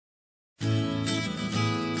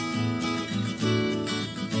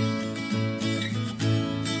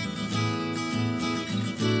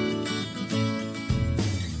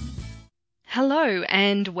Hello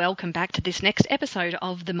and welcome back to this next episode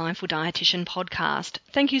of the Mindful Dietitian podcast.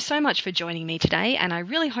 Thank you so much for joining me today, and I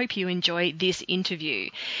really hope you enjoy this interview.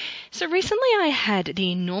 So recently I had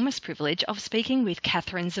the enormous privilege of speaking with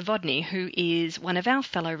Katherine Zavodni, who is one of our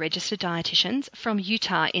fellow registered dietitians from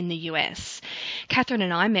Utah in the US. Katherine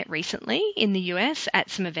and I met recently in the US at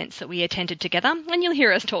some events that we attended together, and you'll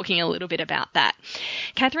hear us talking a little bit about that.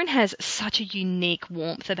 Katherine has such a unique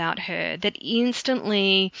warmth about her that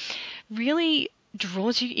instantly really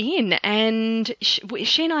draws you in, and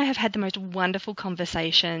she and I have had the most wonderful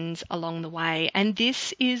conversations along the way, and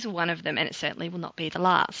this is one of them, and it certainly will not be the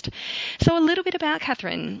last. So a little bit about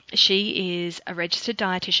Katherine. She is a registered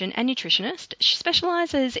dietitian and nutritionist. She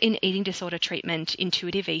specialises in eating disorder treatment,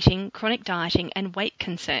 intuitive eating, chronic dieting and weight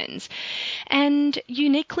concerns. And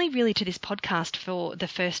uniquely really to this podcast for the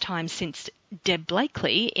first time since Deb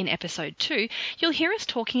Blakely in episode 2, you'll hear us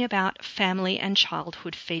talking about family and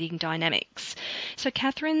childhood feeding dynamics. So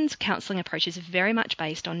Katherine's counselling approach is very much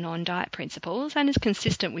based on non-diet principles and is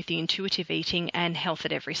consistent with the intuitive eating and health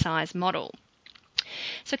at every size model.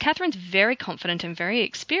 So Katherine's very confident and very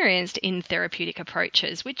experienced in therapeutic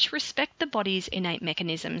approaches which respect the body's innate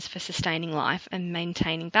mechanisms for sustaining life and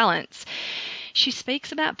maintaining balance. She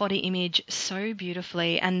speaks about body image so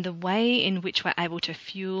beautifully and the way in which we're able to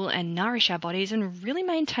fuel and nourish our bodies and really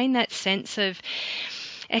maintain that sense of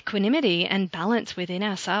equanimity and balance within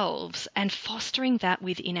ourselves and fostering that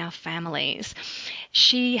within our families.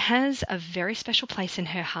 She has a very special place in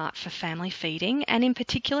her heart for family feeding and in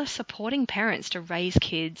particular supporting parents to raise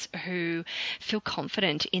kids who feel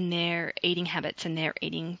confident in their eating habits and their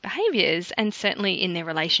eating behaviours and certainly in their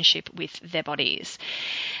relationship with their bodies.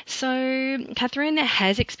 So Katherine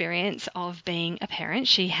has experience of being a parent.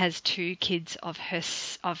 She has 2 kids of her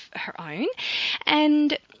own,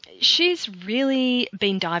 and she's really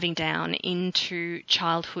been diving down into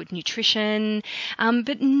childhood nutrition,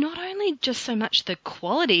 but not only just so much the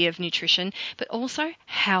quality of nutrition, but also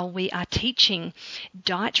how we are teaching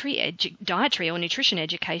dietary or nutrition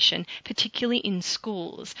education, particularly in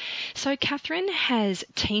schools. So Katherine has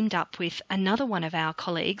teamed up with another one of our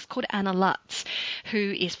colleagues called Anna Lutz, who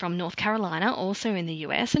is from North Carolina, also in the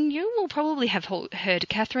US, and you will probably have heard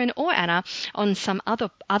Katherine or Anna on some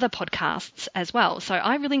other podcasts as well. So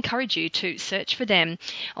I really encourage you to search for them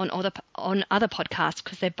on other podcasts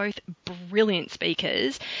because they're both brilliant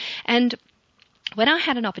speakers. And when I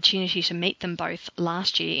had an opportunity to meet them both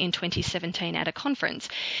last year in 2017 at a conference,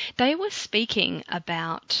 they were speaking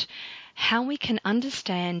about how we can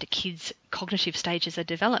understand kids' cognitive stages of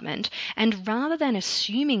development and rather than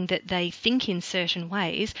assuming that they think in certain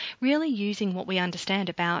ways, really using what we understand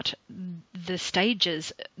about the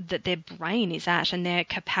stages that their brain is at and their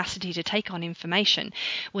capacity to take on information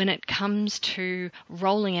when it comes to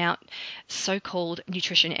rolling out so-called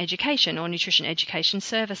nutrition education or nutrition education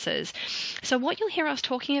services. So what you'll hear us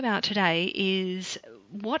talking about today is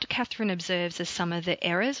what Katherine observes as some of the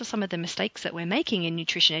errors or some of the mistakes that we're making in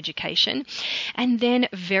nutrition education. And then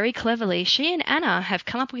very cleverly, she and Anna have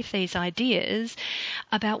come up with these ideas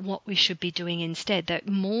about what we should be doing instead, that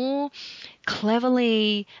more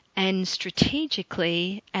cleverly and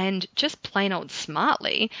strategically and just plain old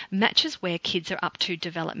smartly matches where kids are up to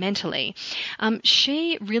developmentally.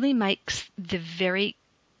 She really makes the very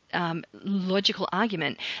logical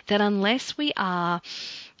argument that unless we are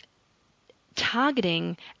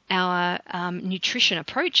targeting our nutrition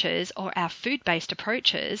approaches or our food-based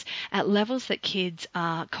approaches at levels that kids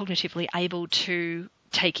are cognitively able to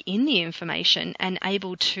take in the information and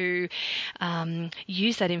able to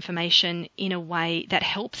use that information in a way that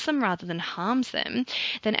helps them rather than harms them,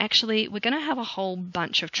 then actually we're going to have a whole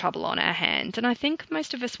bunch of trouble on our hands. And I think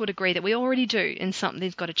most of us would agree that we already do, and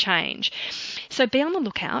something's got to change. So be on the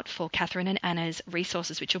lookout for Katherine and Anna's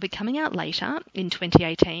resources, which will be coming out later in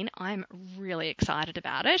 2018. I'm really excited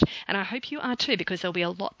about it, and I hope you are too, because there'll be a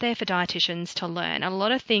lot there for dietitians to learn, and a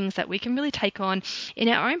lot of things that we can really take on in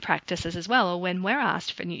our own practices as well, or when we're asked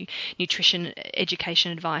for nutrition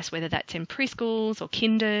education advice, whether that's in preschools or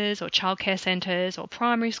kinders or childcare centres or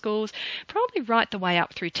primary schools, probably right the way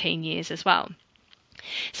up through teen years as well.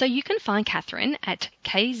 So you can find Katherine at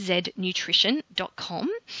kznutrition.com,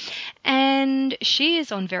 and she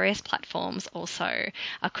is on various platforms also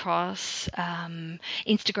across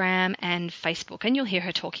Instagram and Facebook, and you'll hear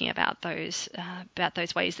her talking about those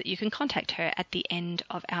ways that you can contact her at the end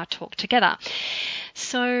of our talk together.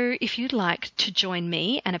 So if you'd like to join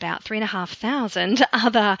me and about 3,500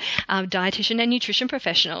 other dietitian and nutrition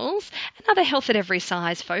professionals and other health at every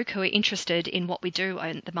size folk who are interested in what we do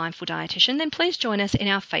on The Mindful Dietitian, then please join us in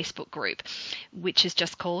our Facebook group, which is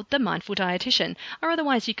just called The Mindful Dietitian, or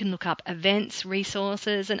otherwise you can look up events,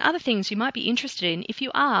 resources, and other things you might be interested in if you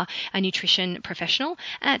are a nutrition professional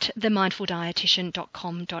at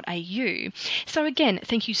themindfuldietitian.com.au. So again,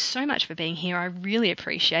 thank you so much for being here. I really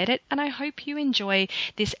appreciate it, and I hope you enjoy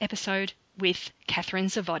this episode with Katherine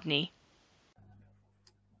Zavodni.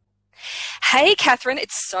 Hey, Katherine,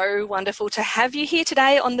 it's so wonderful to have you here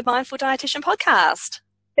today on the Mindful Dietitian podcast.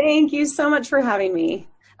 Thank you so much for having me.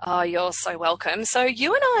 Oh, you're so welcome. So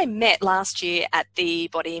you and I met last year at the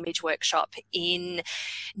Body Image Workshop in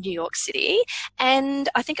New York City, and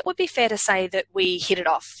I think it would be fair to say that we hit it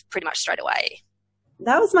off pretty much straight away.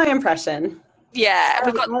 That was my impression. Yeah. I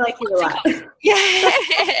like you a lot. Yeah.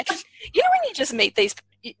 You know when you just meet these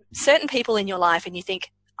certain people in your life and you think,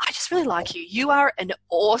 I just really like you. You are an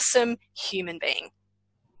awesome human being.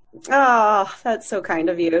 Oh, that's so kind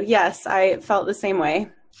of you. Yes, I felt the same way.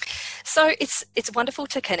 So it's wonderful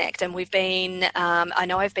to connect, and we've been, I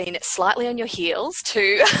know I've been slightly on your heels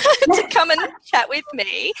to to come and chat with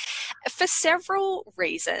me for several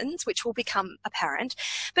reasons, which will become apparent.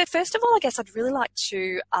 But first of all, I guess I'd really like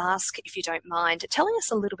to ask, if you don't mind, telling us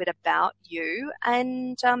a little bit about you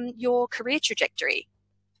and your career trajectory.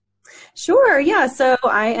 Sure. Yeah. So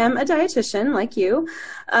I am a dietitian like you.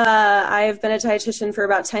 I've been a dietitian for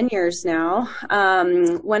about 10 years now.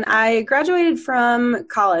 When I graduated from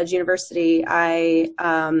college, university, I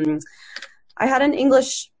had an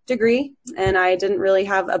English degree, and I didn't really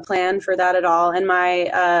have a plan for that at all. And my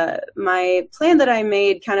plan that I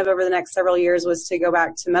made kind of over the next several years was to go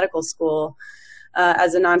back to medical school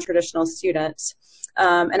as a non-traditional student.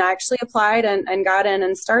 And I actually applied and got in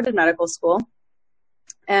and started medical school.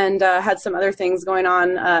 And had some other things going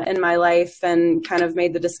on in my life, and kind of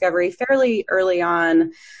made the discovery fairly early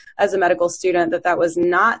on as a medical student that was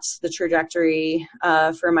not the trajectory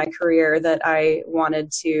for my career that I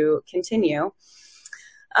wanted to continue.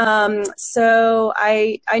 So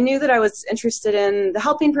I knew that I was interested in the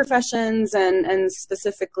helping professions and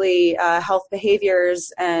specifically health behaviors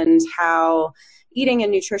and how eating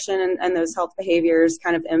and nutrition and those health behaviors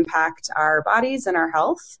kind of impact our bodies and our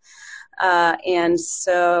health. And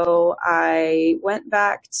so I went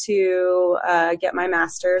back to get my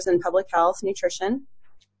master's in public health nutrition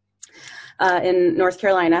in North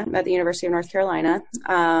Carolina, at the University of North Carolina.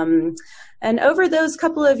 And over those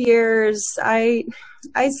couple of years, I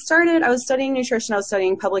was studying nutrition, I was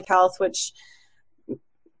studying public health, which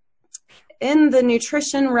in the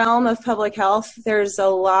nutrition realm of public health, there's a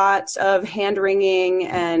lot of hand-wringing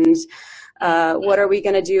and what are we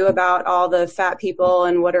going to do about all the fat people,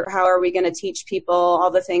 and how are we going to teach people all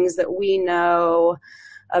the things that we know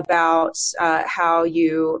about how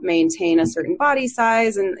you maintain a certain body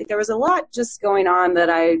size. And there was a lot just going on that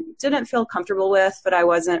I didn't feel comfortable with, but I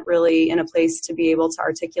wasn't really in a place to be able to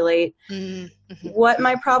articulate what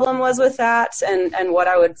my problem was with that, and what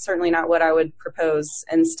I would, certainly not what I would propose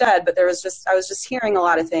instead. But I was just hearing a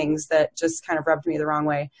lot of things that just kind of rubbed me the wrong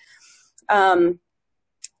way.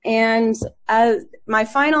 And as my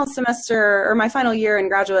final semester, or my final year in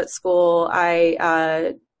graduate school,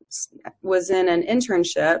 I was in an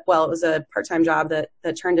internship. Well, it was a part-time job that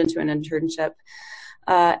turned into an internship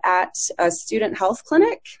at a student health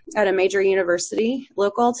clinic at a major university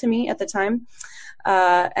local to me at the time.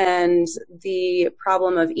 And the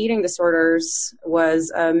problem of eating disorders was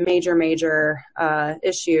a major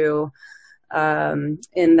issue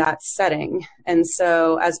in that setting. And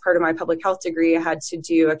so as part of my public health degree, I had to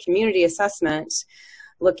do a community assessment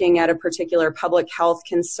looking at a particular public health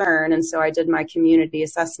concern. And so I did my community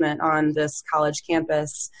assessment on this college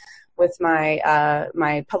campus with my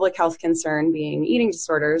public health concern being eating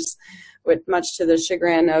disorders, with much to the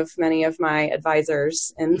chagrin of many of my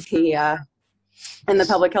advisors in the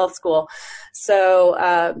public health school.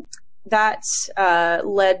 So that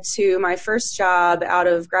led to my first job out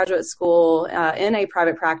of graduate school in a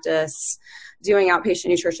private practice doing outpatient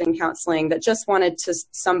nutrition counseling that just wanted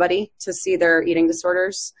somebody to see their eating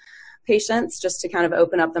disorders patients, just to kind of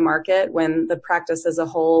open up the market when the practice as a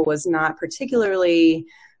whole was not particularly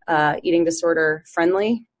eating disorder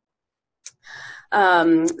friendly.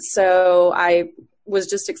 So I was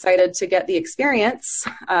just excited to get the experience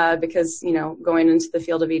because, going into the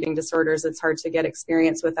field of eating disorders, it's hard to get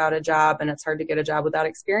experience without a job, and it's hard to get a job without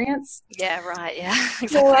experience. Yeah, right. Yeah, exactly.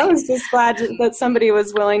 So I was just glad that somebody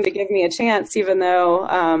was willing to give me a chance, even though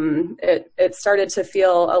it started to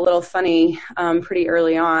feel a little funny pretty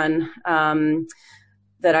early on,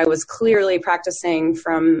 that I was clearly practicing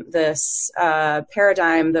from this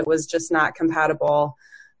paradigm that was just not compatible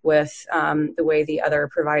with the way the other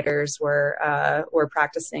providers were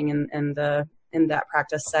practicing in that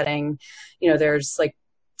practice setting. There's like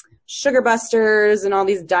sugar busters and all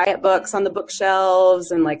these diet books on the bookshelves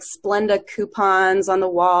and like Splenda coupons on the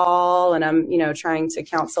wall. And I'm, trying to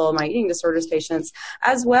counsel my eating disorders patients,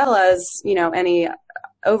 as well as, any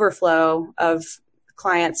overflow of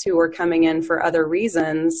clients who were coming in for other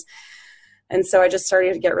reasons. And so I just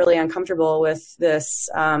started to get really uncomfortable with this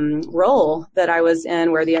role that I was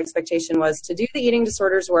in, where the expectation was to do the eating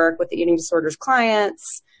disorders work with the eating disorders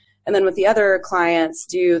clients, and then with the other clients,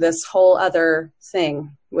 do this whole other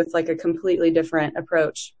thing with like a completely different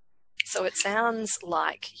approach. So it sounds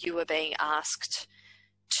like you were being asked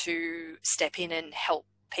to step in and help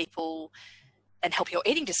people and help your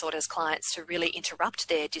eating disorders clients to really interrupt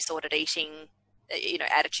their disordered eating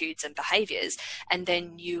attitudes and behaviors, and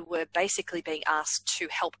then you were basically being asked to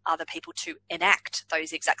help other people to enact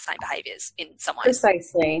those exact same behaviors in some way.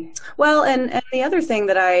 Precisely. Well, and the other thing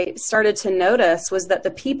that I started to notice was that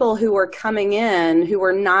the people who were coming in, who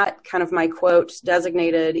were not kind of my quote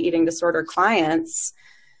designated eating disorder clients,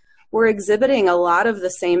 were exhibiting a lot of the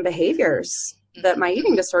same behaviors that my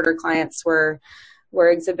eating disorder clients were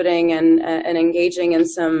exhibiting and engaging in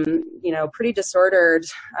some, pretty disordered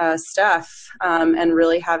stuff, and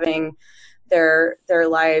really having their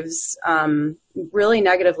lives really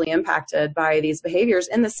negatively impacted by these behaviors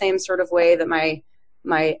in the same sort of way that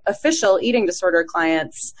my official eating disorder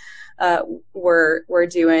clients were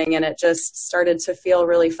doing. And it just started to feel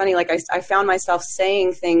really funny. Like I found myself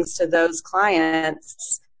saying things to those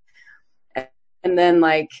clients and then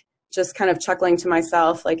like just kind of chuckling to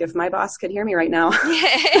myself, like if my boss could hear me right now.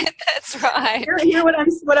 Yeah, that's right. hear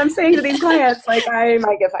what I'm saying to these clients, like I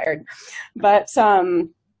might get fired. But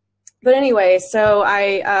anyway, so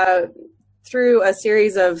I through a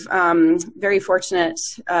series of very fortunate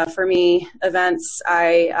for me events,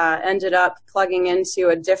 I ended up plugging into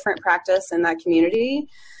a different practice in that community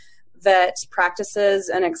that practices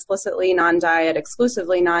an explicitly non-diet,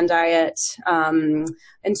 exclusively non-diet,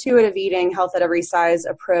 intuitive eating, health at every size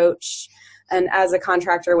approach. And as a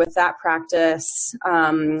contractor with that practice,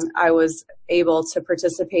 I was able to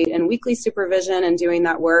participate in weekly supervision and doing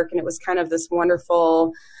that work. And it was kind of this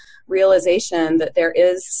wonderful realization that there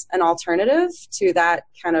is an alternative to that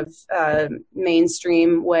kind of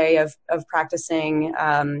mainstream way of practicing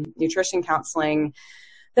nutrition counseling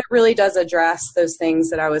that really does address those things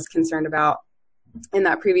that I was concerned about in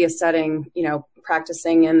that previous setting,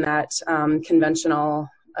 practicing in that conventional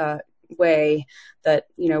way that,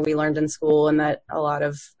 we learned in school and that a lot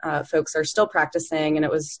of folks are still practicing. And it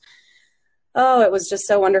was just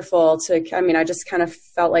so wonderful I just kind of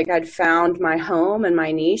felt like I'd found my home and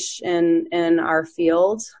my niche in our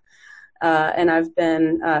field. And I've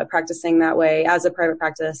been practicing that way as a private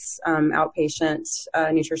practice outpatient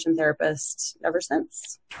nutrition therapist ever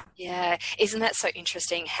since. Yeah. Isn't that so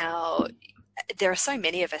interesting how there are so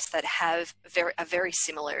many of us that have a very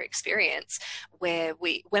similar experience where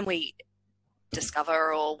when we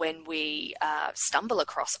discover or when we stumble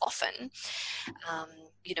across often,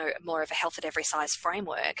 more of a health at every size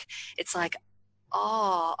framework, it's like,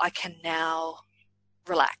 I can now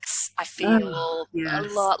relax. I feel a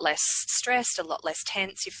lot less stressed, a lot less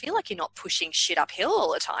tense. You feel like you're not pushing shit uphill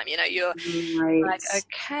all the time. You're right. Like,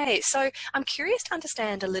 okay. So I'm curious to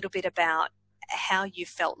understand a little bit about how you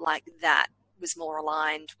felt like that was more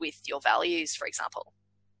aligned with your values, for example.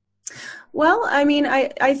 Well,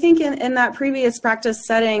 I think in that previous practice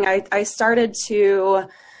setting, I started to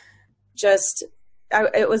just,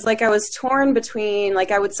 it was like I was torn between, like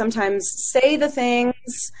I would sometimes say the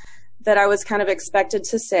things that I was kind of expected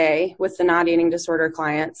to say with the not eating disorder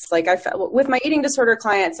clients. Like I felt with my eating disorder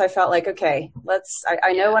clients, I felt like, okay,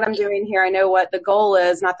 I know what I'm doing here. I know what the goal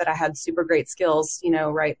is. Not that I had super great skills,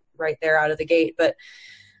 right there out of the gate, but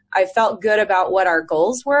I felt good about what our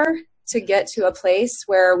goals were to get to a place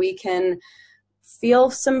where we can feel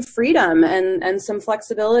some freedom and some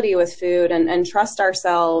flexibility with food and trust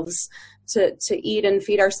ourselves to eat and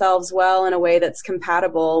feed ourselves well in a way that's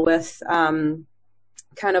compatible with,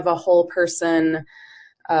 kind of a whole person,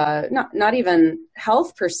 not even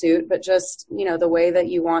health pursuit, but just, the way that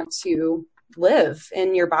you want to live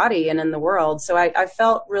in your body and in the world. So I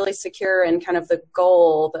felt really secure in kind of the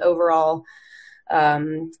goal, the overall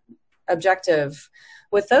objective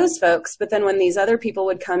with those folks. But then when these other people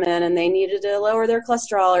would come in and they needed to lower their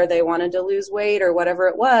cholesterol or they wanted to lose weight or whatever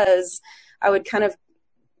it was, I would kind of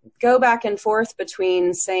go back and forth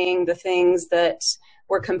between saying the things that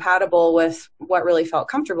were compatible with what really felt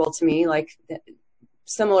comfortable to me, like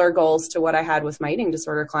similar goals to what I had with my eating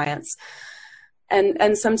disorder clients.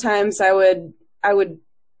 And sometimes I would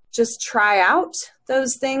just try out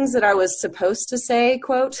those things that I was supposed to say,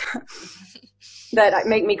 quote, that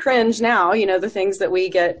make me cringe now, the things that we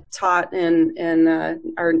get taught in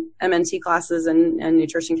our MNT classes and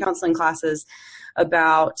nutrition counseling classes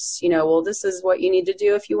about, well, this is what you need to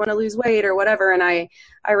do if you want to lose weight or whatever. And I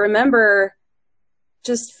remember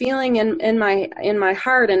just feeling in my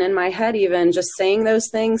heart and in my head, even just saying those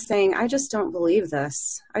things, saying, I just don't believe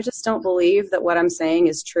this. I just don't believe that what I'm saying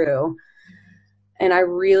is true. And I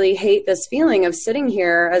really hate this feeling of sitting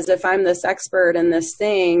here as if I'm this expert in this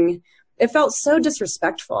thing. It felt so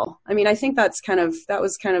disrespectful. I mean, I think that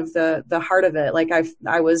was kind of the heart of it. Like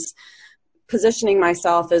I was positioning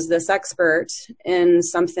myself as this expert in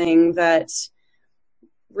something that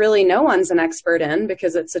really no one's an expert in,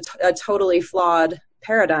 because it's a totally flawed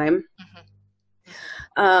paradigm.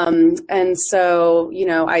 And so,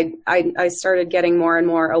 I started getting more and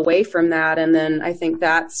more away from that. And then I think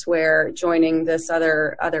that's where joining this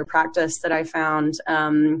other practice that I found,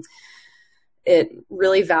 it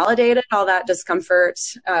really validated all that discomfort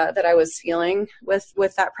that I was feeling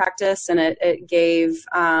with that practice. And it gave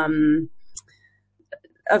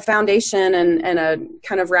a foundation and a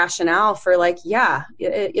kind of rationale for like, yeah,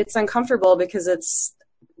 it's uncomfortable because it's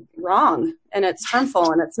wrong and it's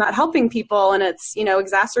harmful and it's not helping people, and it's,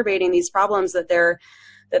 exacerbating these problems that they're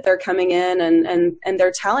coming in and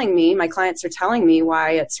they're telling me, my clients are telling me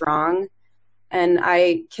why it's wrong. And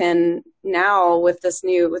I can now, with this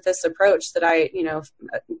approach that I,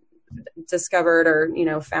 discovered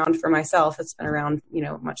or, found for myself, it's been around,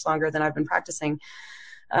 much longer than I've been practicing.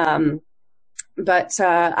 But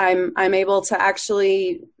I'm able to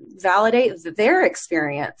actually validate their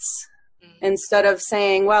experience instead of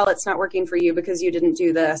saying, well, it's not working for you because you didn't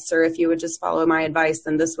do this, or if you would just follow my advice,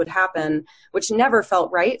 then this would happen, which never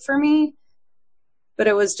felt right for me. But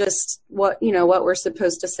it was just what we're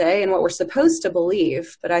supposed to say and what we're supposed to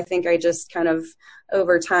believe. But I think I just kind of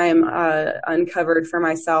over time uncovered for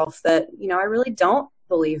myself that, I really don't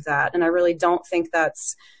believe that. And I really don't think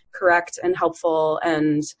that's correct and helpful.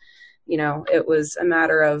 And, it was a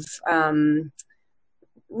matter of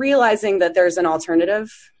realizing that there's an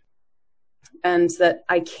alternative and that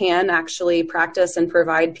I can actually practice and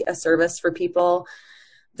provide a service for people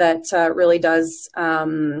that really does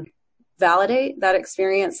validate that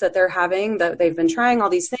experience that they're having, that they've been trying all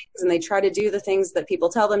these things and they try to do the things that people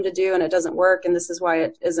tell them to do and it doesn't work. And this is why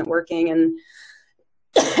it isn't working. And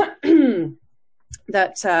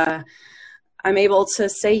that I'm able to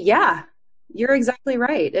say, yeah, you're exactly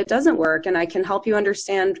right. It doesn't work. And I can help you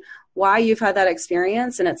understand why you've had that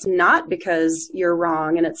experience. And it's not because you're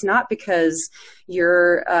wrong. And it's not because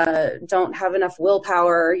you're don't have enough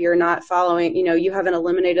willpower. You're not following, you haven't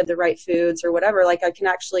eliminated the right foods or whatever. Like, I can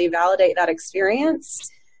actually validate that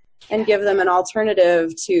experience and give them an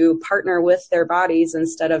alternative to partner with their bodies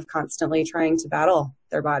instead of constantly trying to battle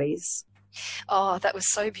their bodies. Oh, that was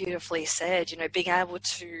so beautifully said. Being able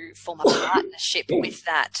to form a partnership with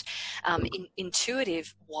that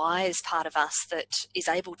intuitive, wise part of us that is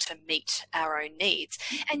able to meet our own needs.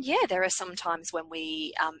 And yeah, there are some times when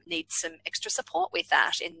we need some extra support with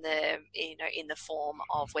that in the form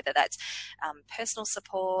of whether that's personal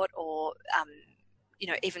support or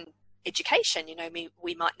even education.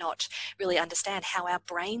 We might not really understand how our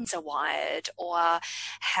brains are wired or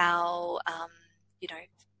how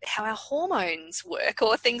how our hormones work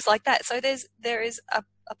or things like that. So there is a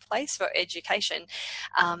place for education,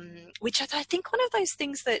 which I think one of those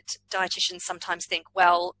things that dietitians sometimes think,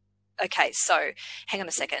 well, okay, so hang on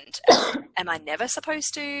a second. Am I never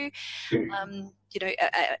supposed to,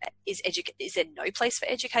 is there no place for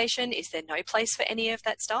education? Is there no place for any of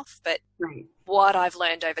that stuff? But right. What I've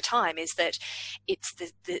learned over time is that it's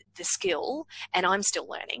the skill, and I'm still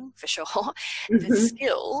learning for sure, the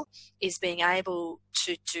skill is being able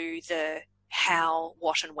to do the how,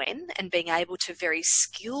 what, and when, and being able to very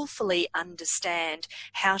skillfully understand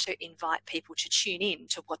how to invite people to tune in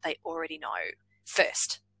to what they already know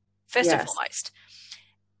first yes. and foremost,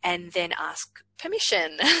 and then ask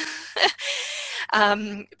permission.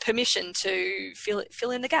 Permission to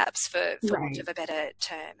fill in the gaps for right. want of a better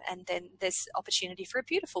term. And then there's opportunity for a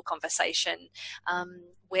beautiful conversation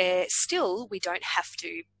where still we don't have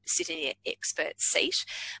to sit in the expert seat,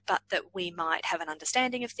 but that we might have an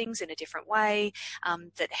understanding of things in a different way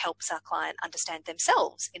that helps our client understand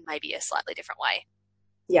themselves in maybe a slightly different way.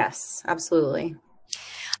 Yes, absolutely.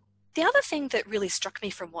 The other thing that really struck me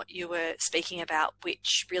from what you were speaking about,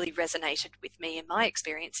 which really resonated with me in my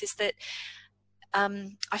experience, is that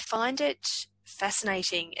I find it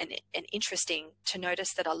fascinating and interesting to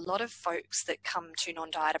notice that a lot of folks that come to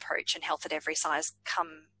non-diet approach and health at every size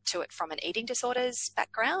come to it from an eating disorders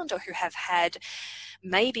background, or who have had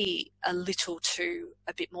maybe a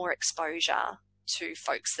bit more exposure to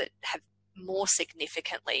folks that have more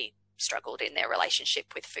significantly struggled in their relationship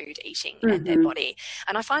with food, eating, and their body.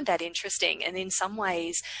 And I find that interesting. And in some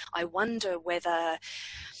ways, I wonder whether,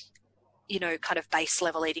 kind of base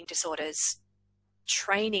level eating disorders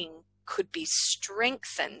training could be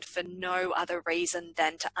strengthened for no other reason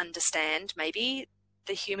than to understand maybe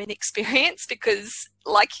the human experience. Because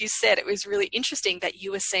like you said, it was really interesting that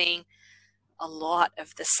you were seeing a lot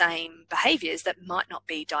of the same behaviors that might not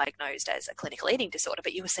be diagnosed as a clinical eating disorder,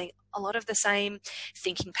 but you were seeing a lot of the same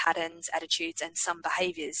thinking patterns, attitudes, and some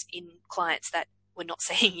behaviors in clients that were not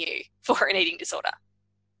seeing you for an eating disorder.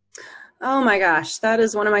 Oh my gosh, that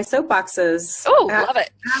is one of my soapboxes. Oh, love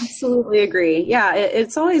it. Absolutely agree. Yeah,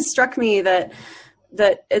 it's always struck me that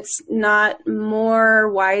it's not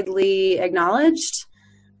more widely acknowledged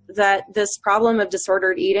that this problem of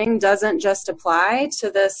disordered eating doesn't just apply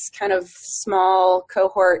to this kind of small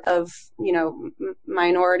cohort of,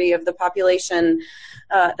 minority of the population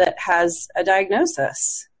that has a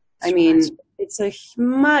diagnosis. I mean, it's a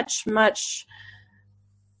much, much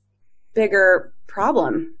bigger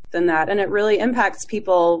problem than that. And it really impacts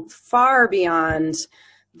people far beyond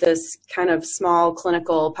this kind of small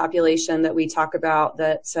clinical population that we talk about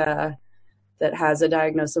that has a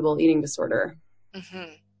diagnosable eating disorder.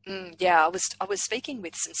 Mm-hmm. Yeah, I was speaking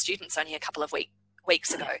with some students only a couple of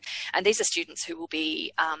weeks ago, and these are students who will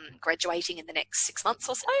be graduating in the next 6 months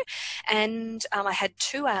or so. And I had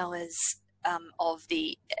 2 hours of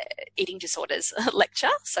the eating disorders lecture,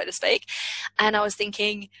 so to speak, and I was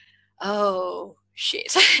thinking, oh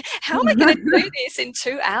shit, how am I going to do this in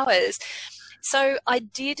 2 hours? So I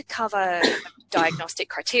did cover diagnostic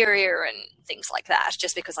criteria and things like that,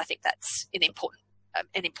 just because I think that's an important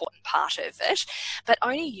part of it, but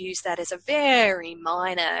only use that as a very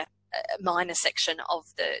minor section of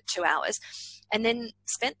the 2 hours, and then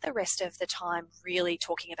spent the rest of the time really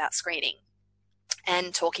talking about screening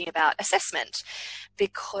and talking about assessment,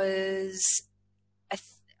 because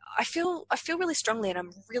I feel really strongly, and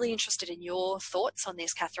I'm really interested in your thoughts on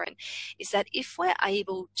this, Katherine, is that if we're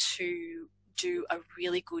able to do a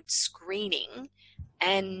really good screening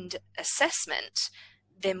and assessment,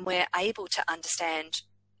 then we're able to understand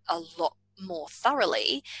a lot more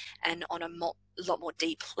thoroughly and on a lot more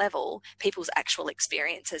deep level people's actual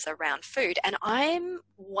experiences around food. And I'm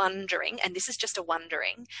wondering, and this is just a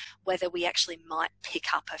wondering, whether we actually might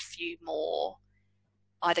pick up a few more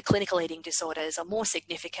either clinical eating disorders or more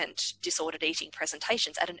significant disordered eating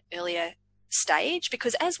presentations at an earlier stage,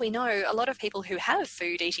 because as we know, a lot of people who have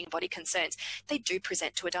food, eating, body concerns, they do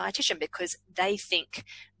present to a dietitian because they think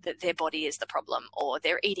that their body is the problem or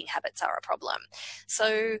their eating habits are a problem. So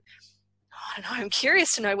I don't know, I'm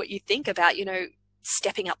curious to know what you think about,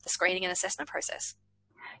 stepping up the screening and assessment process.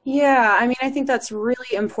 Yeah, I mean, I think that's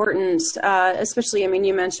really important, especially,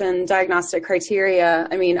 you mentioned diagnostic criteria.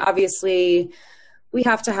 I mean, obviously we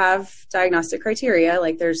have to have diagnostic criteria.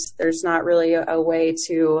 Like there's not really a way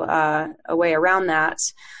around that.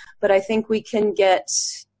 But I think we can get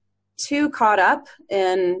too caught up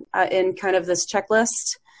in kind of this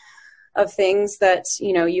checklist of things that,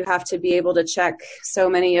 you have to be able to check so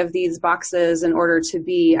many of these boxes in order to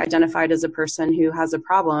be identified as a person who has a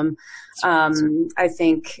problem. I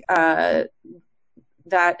think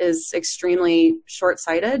that is extremely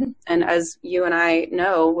short-sighted. And as you and I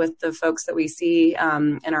know with the folks that we see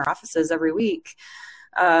in our offices every week,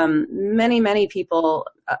 many people,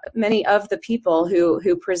 many of the people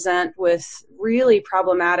who present with really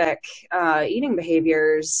problematic eating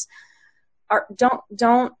behaviors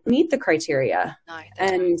don't meet the criteria. No,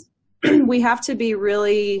 and we have to be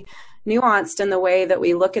really nuanced in the way that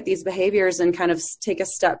we look at these behaviors and kind of take a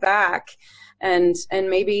step back and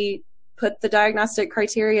maybe put the diagnostic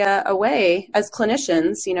criteria away as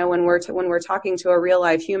clinicians. When we're talking to a real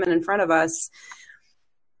life human in front of us,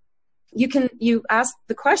 you ask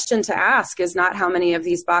the question to ask is not how many of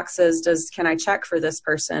these boxes can I check for this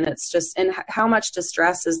person. It's just how much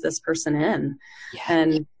distress is this person in,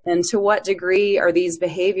 and to what degree are these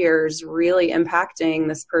behaviors really impacting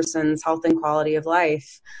this person's health and quality of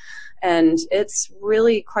life. And it's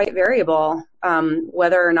really quite variable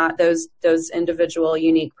whether or not those individual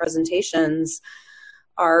unique presentations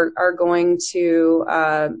are going to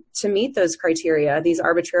meet those criteria, these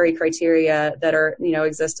arbitrary criteria that are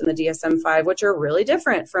exist in the DSM-5, which are really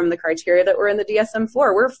different from the criteria that were in the DSM-4.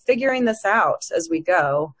 We're figuring this out as we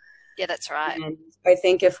go. Yeah, that's right. And I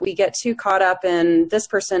think if we get too caught up in this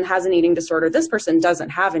person has an eating disorder, this person doesn't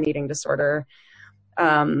have an eating disorder,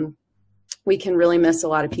 we can really miss a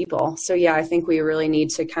lot of people. So yeah, I think we really need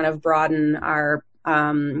to kind of broaden our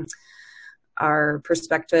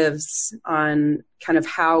perspectives on kind of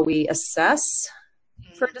how we assess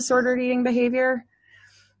for disordered eating behavior.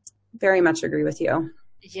 very much agree with you.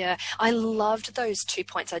 Yeah, I loved those 2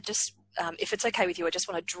 points. I just, if it's okay with you, I just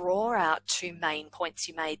want to draw out 2 main points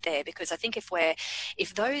you made there, because I think if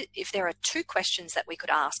there are 2 questions that we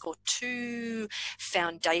could ask, or 2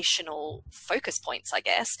 foundational focus points, I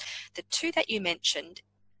guess, the 2 that you mentioned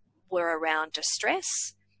were around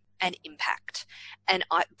distress and impact. And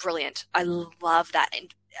brilliant. I love that.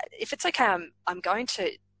 And if it's okay, I'm going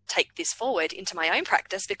to take this forward into my own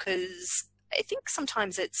practice, because I think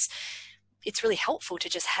sometimes it's really helpful to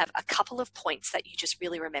just have a couple of points that you just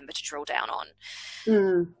really remember to drill down on.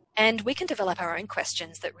 Mm. And we can develop our own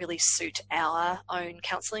questions that really suit our own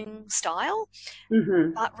counselling style.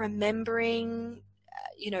 Mm-hmm. But remembering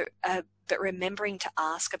to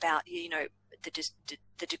ask about,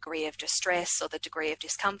 the degree of distress, or the degree of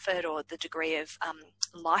discomfort, or the degree of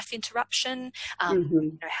life interruption.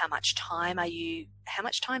 How much time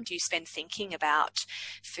do you spend thinking about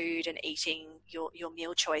food and eating, your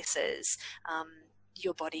meal choices,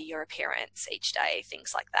 your body, your appearance each day,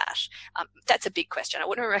 things like that. That's a big question. I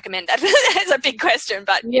wouldn't recommend that as a big question,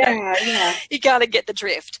 but you gotta get the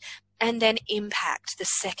drift. And then impact, the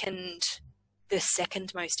second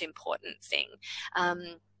most important thing.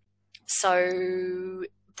 So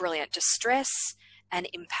brilliant. Distress and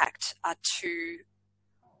impact are 2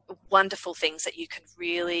 wonderful things that you can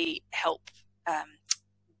really help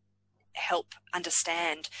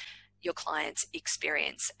understand your client's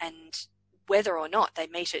experience, and whether or not they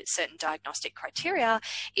meet a certain diagnostic criteria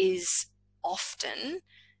is often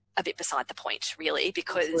a bit beside the point, really,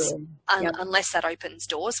 because unless that opens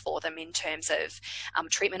doors for them in terms of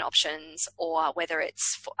treatment options, or whether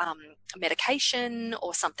it's medication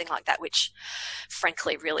or something like that, which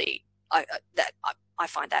frankly really I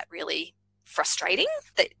find that really frustrating,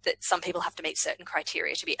 that some people have to meet certain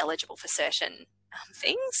criteria to be eligible for certain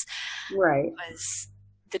things, right? Because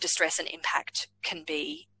the distress and impact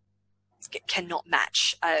cannot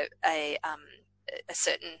match a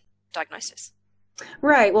certain diagnosis.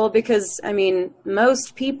 Right. Well, because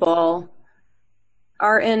most people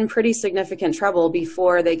are in pretty significant trouble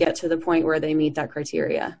before they get to the point where they meet that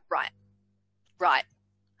criteria. Right.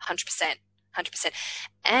 100%.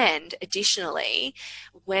 And additionally,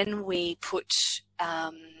 when we put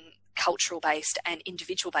cultural-based and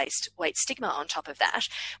individual-based weight stigma on top of that,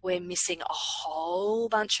 we're missing a whole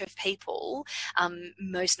bunch of people,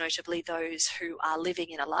 most notably those who are living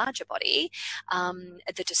in a larger body.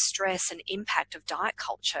 The distress and impact of diet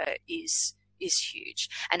culture is huge.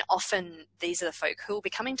 And often these are the folk who will be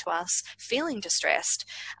coming to us feeling distressed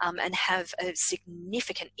and have a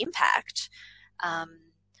significant impact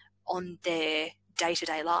on their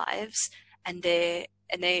day-to-day lives. And they're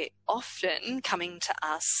often coming to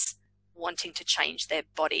us wanting to change their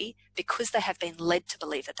body because they have been led to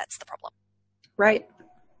believe that that's the problem. Right.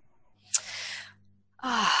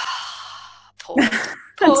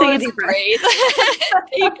 Pause and breathe.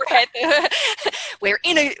 Deep breath. We're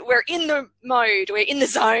in the mode. We're in the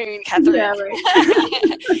zone, Katherine. Yeah,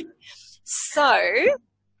 right. So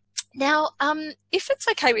now, if it's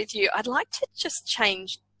okay with you, I'd like to just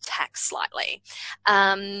change tack slightly.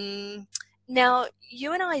 Now,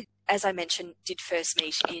 you and I, as I mentioned, did first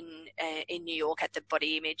meet in New York at the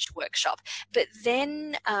Body Image workshop, but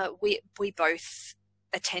then we both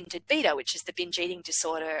attended BETA, which is the Binge Eating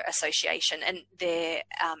Disorder Association, and their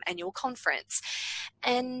annual conference.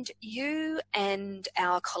 And you and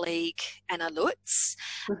our colleague Anna Lutz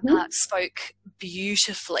spoke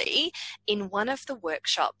beautifully in one of the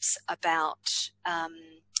workshops about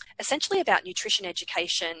essentially about nutrition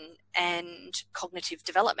education and cognitive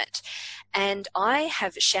development. And I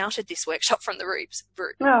have shouted this workshop from the rooftops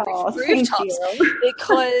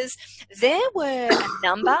because there were a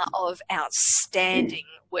number of outstanding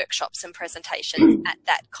workshops and presentations at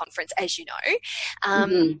that conference, as you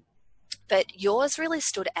know. But yours really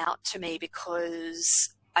stood out to me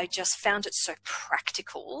because I just found it so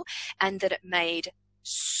practical, and that it made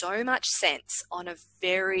so much sense on a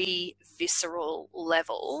very visceral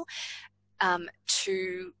level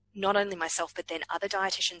to not only myself, but then other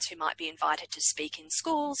dietitians who might be invited to speak in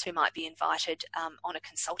schools, who might be invited on a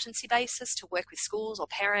consultancy basis to work with schools or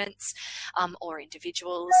parents or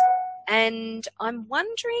individuals. And I'm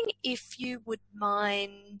wondering if you would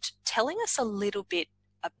mind telling us a little bit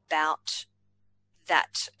about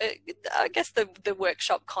that, I guess the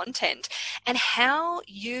workshop content, and how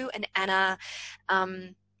you and Anna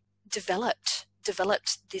developed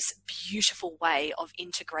this beautiful way of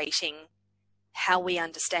integrating how we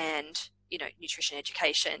understand, nutrition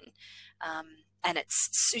education and its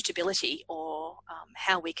suitability, or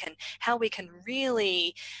how we can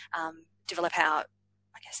really develop our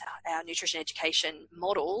our nutrition education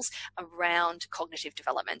models around cognitive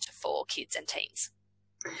development for kids and teens.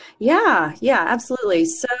 Yeah, absolutely.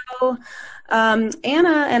 So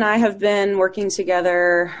Anna and I have been working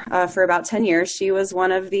together for about 10 years. She was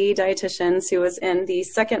one of the dietitians who was in the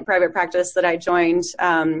second private practice that I joined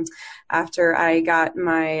after I got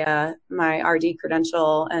my my RD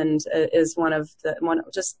credential, and is one of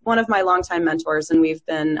my longtime mentors. And we've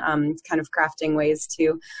been kind of crafting ways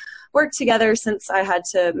to work together since I had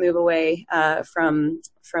to move away from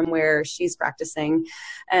where she's practicing.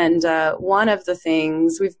 And one of the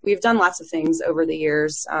things, we've done lots of things over the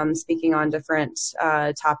years, speaking on different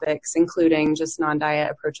topics, including just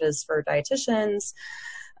non-diet approaches for dietitians.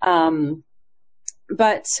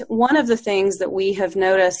 But one of the things that we have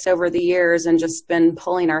noticed over the years and just been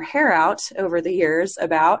pulling our hair out over the years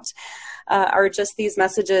about are just these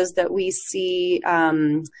messages that we see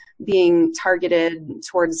being targeted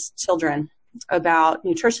towards children about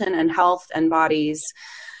nutrition and health and bodies,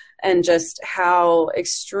 and just how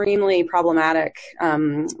extremely problematic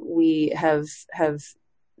we have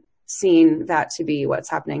seen that to be what's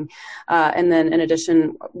happening. And then in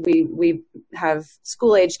addition, we have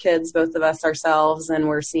school-age kids, both of us ourselves, and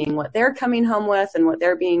we're seeing what they're coming home with and what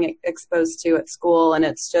they're being exposed to at school. And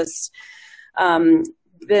it's just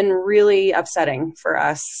been really upsetting for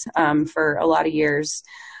us for a lot of years.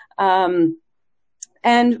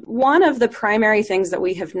 And one of the primary things that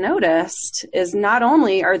we have noticed is not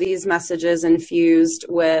only are these messages infused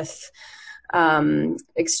with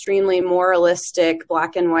extremely moralistic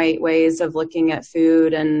black and white ways of looking at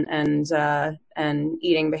food and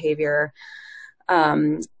eating behavior,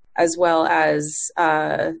 as well as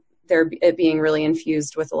it being really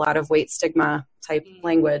infused with a lot of weight stigma type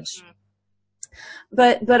language.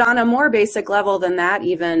 But on a more basic level than that,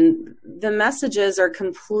 even the messages are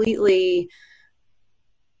completely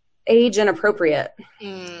age inappropriate.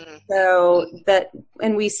 So that,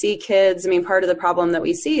 and we see kids, I mean, part of the problem that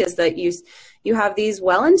we see is that you have these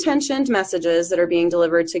well-intentioned messages that are being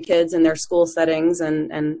delivered to kids in their school settings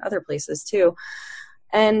and other places too.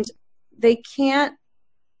 And they can't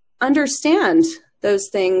understand those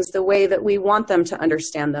things the way that we want them to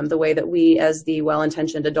understand them, the way that we, as the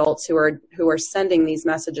well-intentioned adults who are sending these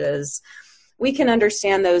messages, we can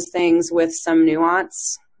understand those things with some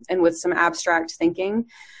nuance and with some abstract thinking.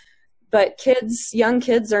 But young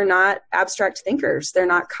kids are not abstract thinkers. They're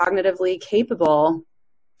not cognitively capable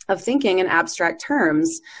of thinking in abstract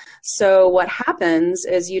terms. So what happens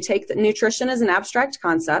is you take the nutrition as an abstract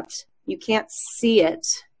concept. You can't see it.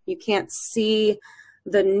 You can't see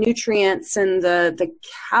the nutrients and the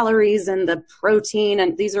calories and the protein.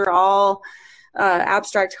 And these are all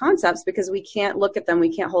abstract concepts because we can't look at them.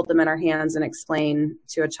 We can't hold them in our hands and explain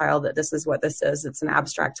to a child that this is what this is. It's an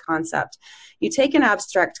abstract concept. You take an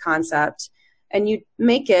abstract concept and you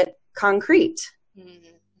make it concrete.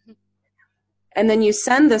 Mm-hmm. And then you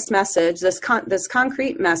send this message, this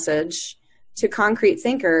concrete message to concrete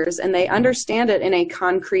thinkers, and they understand it in a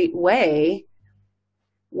concrete way,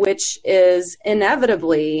 which is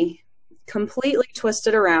inevitably completely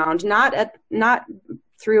twisted around, not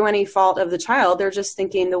through any fault of the child. They're just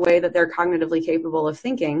thinking the way that they're cognitively capable of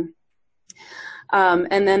thinking.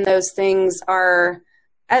 And then those things are,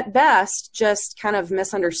 at best, just kind of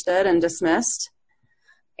misunderstood and dismissed.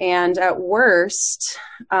 And at worst,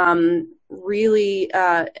 really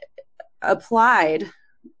applied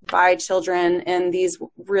by children in these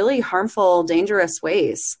really harmful, dangerous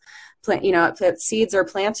ways. Seeds are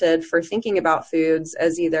planted for thinking about foods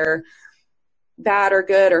as either bad or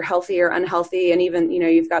good or healthy or unhealthy. And even,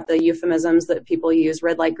 you've got the euphemisms that people use,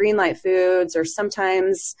 red light, green light foods, or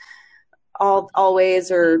sometimes always,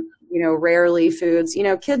 or, rarely foods.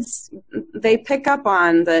 Kids, they pick up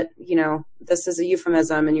on that, this is a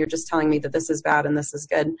euphemism and you're just telling me that this is bad and this is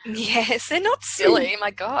good. Yes, they're not silly. My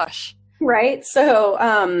gosh. Right. So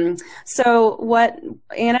what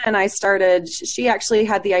Anna and I started, she actually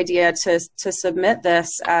had the idea to submit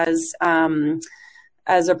this as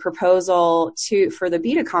a proposal for the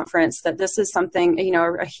BETA conference, that this is something,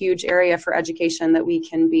 a huge area for education that we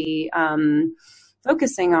can be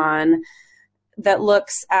focusing on, that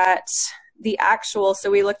looks at the actual, so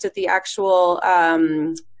we looked at the actual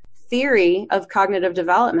theory of cognitive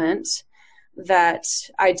development that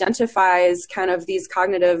identifies kind of these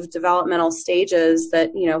cognitive developmental stages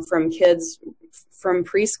that, from kids from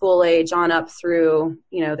preschool age on up through,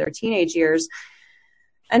 their teenage years,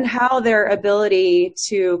 and how their ability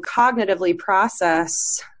to cognitively process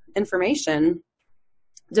information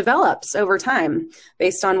develops over time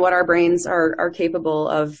based on what our brains are capable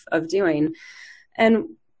of doing. And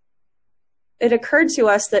it occurred to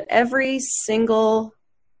us that every single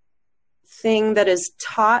everything that is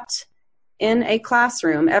taught in a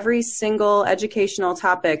classroom, every single educational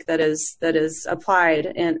topic that is applied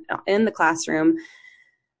in the classroom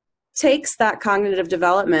takes that cognitive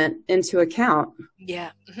development into account.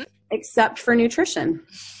 Yeah. Mm-hmm. Except for nutrition.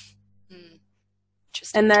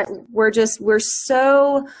 Interesting. And that we're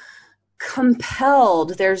so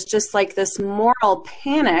compelled. There's just like this moral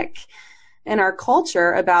panic in our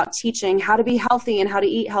culture about teaching how to be healthy and how to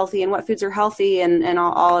eat healthy and what foods are healthy and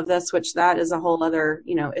all of this, which that is a whole other,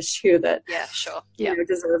 issue that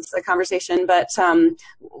deserves a conversation. But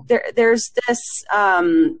there's this,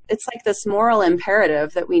 it's like this moral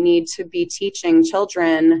imperative that we need to be teaching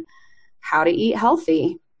children how to eat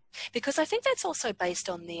healthy. Because I think that's also based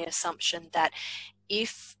on the assumption that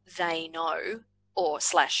if they know, or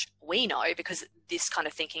 / we know, because this kind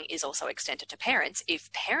of thinking is also extended to parents,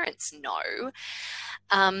 if parents know,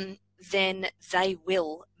 then they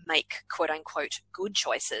will make quote unquote good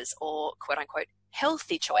choices or quote unquote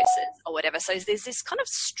healthy choices or whatever. So there's this kind of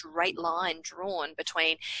straight line drawn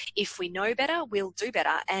between if we know better, we'll do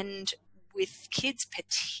better. And with kids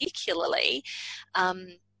particularly,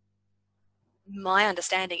 my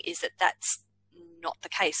understanding is that that's not the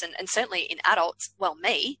case. And certainly in adults, well,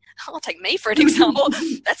 I'll take me for an example.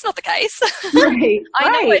 That's not the case. Right.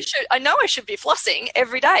 I know I should be flossing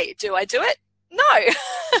every day. Do I do it?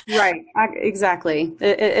 No. Right. Exactly.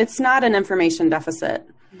 It's not an information deficit.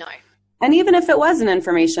 No. And even if it was an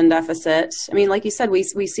information deficit, I mean, like you said, we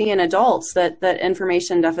see in adults that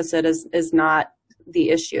information deficit is not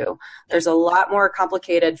the issue. There's a lot more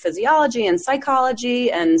complicated physiology and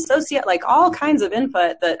psychology and like all kinds of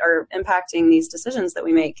input that are impacting these decisions that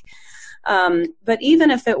we make. But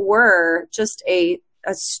even if it were just a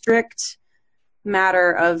strict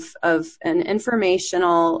matter of an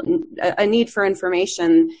a need for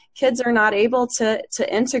information, kids are not able to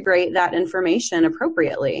integrate that information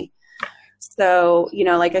appropriately. So,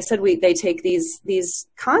 like I said, they take these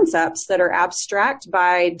concepts that are abstract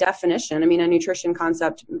by definition. I mean, a nutrition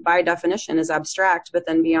concept by definition is abstract, but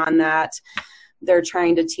then beyond that, they're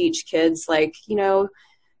trying to teach kids like,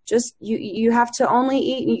 just you have to only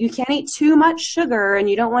eat, you can't eat too much sugar and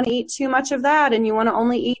you don't want to eat too much of that. And you want to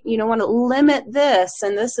only eat, want to limit this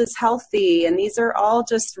and this is healthy. And these are all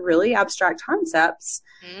just really abstract concepts.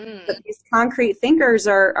 But these concrete thinkers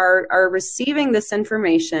are receiving this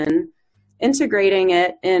information, integrating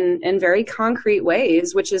it in very concrete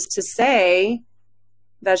ways, which is to say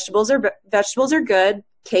vegetables are good,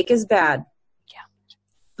 cake is bad. Yeah.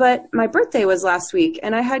 But my birthday was last week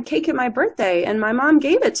and I had cake at my birthday and my mom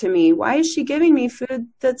gave it to me. Why is she giving me food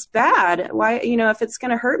that's bad? Why, if it's going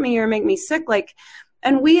to hurt me or make me sick,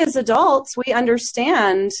 and we as adults, we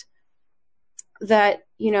understand that,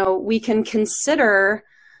 we can consider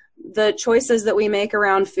the choices that we make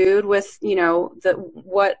around food with,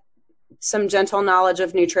 what some gentle knowledge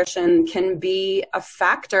of nutrition can be a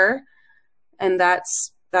factor, and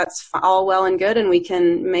that's all well and good, and we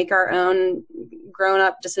can make our own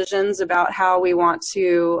grown-up decisions about how we want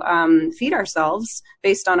to feed ourselves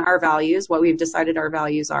based on our values, what we've decided our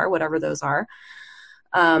values are, whatever those are.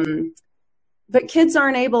 But kids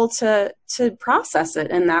aren't able to process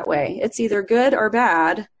it in that way. It's either good or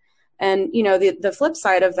bad. And, the flip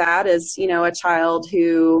side of that is, a child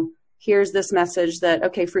who here's this message that,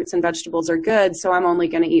 okay, fruits and vegetables are good, so I'm only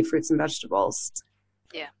going to eat fruits and vegetables.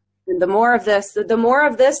 Yeah. And the more of this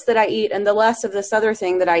that I eat and the less of this other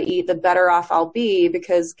thing that I eat, the better off I'll be,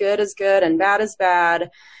 because good is good and bad is bad.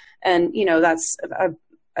 And, that's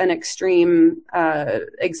an extreme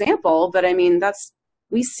example, but I mean,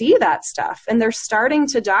 we see that stuff, and they're starting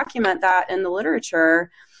to document that in the literature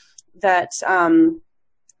that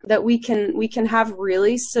we can have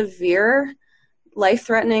really severe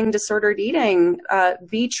life-threatening disordered eating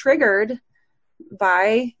be triggered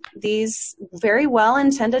by these very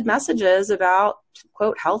well-intended messages about,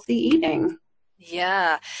 quote, healthy eating.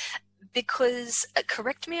 Yeah, because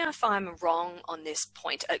correct me if I'm wrong on this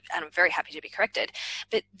point, and I'm very happy to be corrected,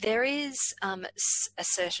 but there is a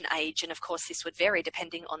certain age, and of course this would vary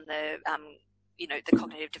depending on the the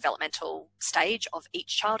cognitive developmental stage of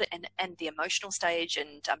each child and the emotional stage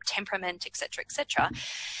and temperament, et cetera,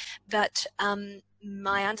 but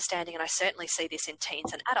my understanding, and I certainly see this in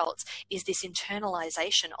teens and adults, is this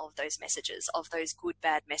internalization of those messages, of those good,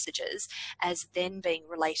 bad messages, as then being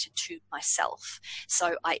related to myself.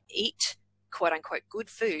 So I eat quote unquote good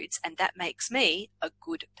foods, and that makes me a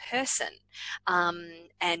good person.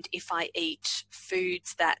 And if I eat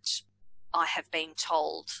foods that I have been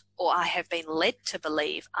told or I have been led to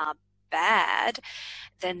believe are bad,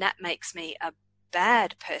 then that makes me a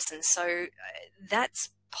bad person. So that's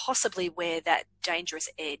possibly where that dangerous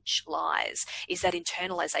edge lies, is that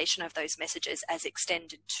internalization of those messages as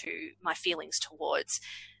extended to my feelings towards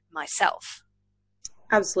myself.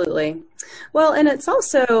 Absolutely. Well, and it's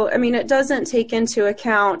also, I mean, it doesn't take into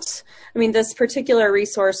account, I mean, this particular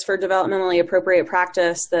resource for developmentally appropriate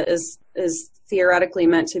practice that is theoretically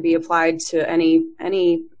meant to be applied to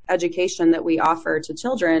any education that we offer to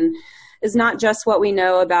children is not just what we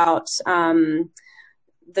know about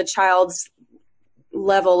the child's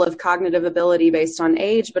level of cognitive ability based on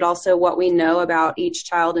age, but also what we know about each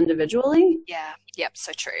child individually. Yeah. Yep.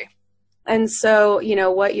 So true. And so, you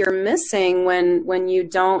know, what you're missing when you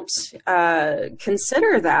don't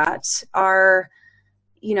consider that are,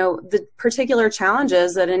 you know, the particular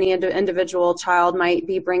challenges that any individual child might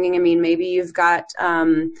be bringing. I mean, maybe you've got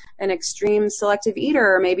an extreme selective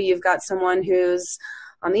eater, or maybe you've got someone who's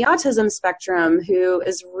on the autism spectrum who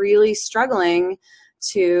is really struggling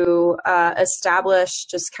to establish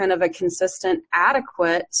just kind of a consistent,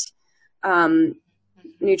 adequate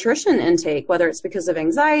nutrition intake, whether it's because of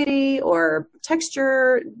anxiety or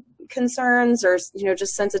texture concerns or, you know,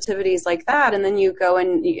 just sensitivities like that. And then you go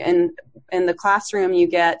in the classroom, you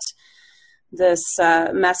get this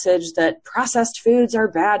message that processed foods are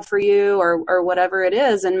bad for you or whatever it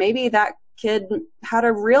is. And maybe that kid had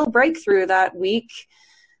a real breakthrough that week,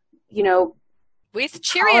 you know, with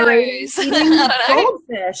Cheerios, eating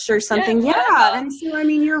goldfish or something. Yeah. And so, I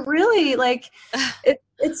mean, you're really like,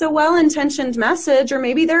 it's a well-intentioned message, or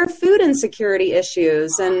maybe there are food insecurity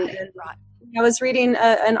issues. And I was reading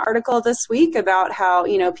an article this week about how,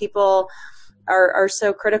 you know, people are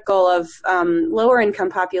so critical of lower income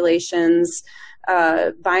populations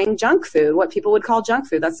buying junk food, what people would call junk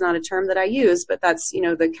food. That's not a term that I use, but that's, you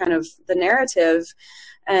know, the kind of the narrative.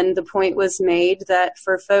 And the point was made that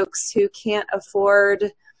for folks who can't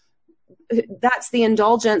afford, that's the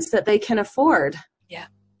indulgence that they can afford. Yeah.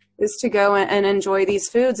 Is to go and enjoy these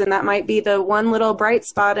foods. And that might be the one little bright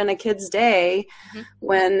spot in a kid's day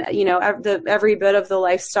when, you know, every bit of the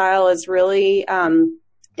lifestyle is really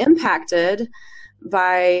impacted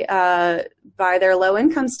by their low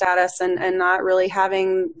income status and not really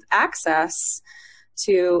having access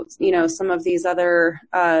to, you know, some of these other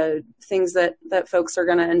things that folks are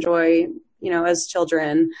going to enjoy, you know, as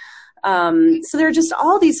children. So there are just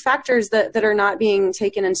all these factors that are not being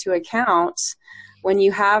taken into account when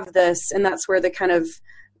you have this, and that's where the kind of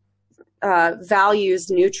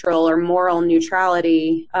values neutral or moral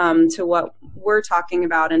neutrality to what we're talking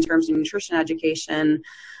about in terms of nutrition education,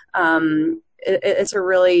 it's a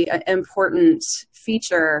really important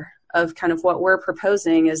feature of kind of what we're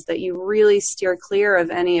proposing, is that you really steer clear of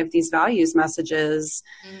any of these values messages,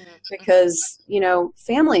 because, you know,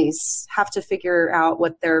 families have to figure out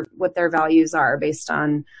what their values are based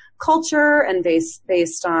on culture and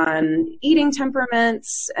based on eating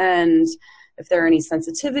temperaments, and if there are any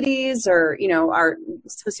sensitivities or, you know, our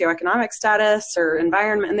socioeconomic status or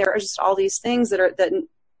environment. And there are just all these things that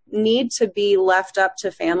need to be left up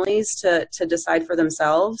to families to decide for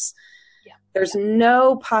themselves. Yeah. There's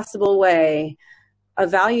no possible way a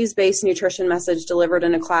values-based nutrition message delivered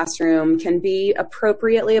in a classroom can be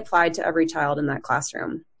appropriately applied to every child in that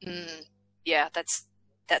classroom. Yeah, that's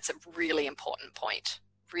a really important point.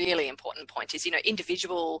 Really important point is, you know,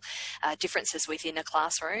 individual differences within a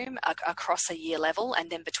classroom across a year level, and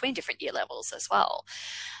then between different year levels as well.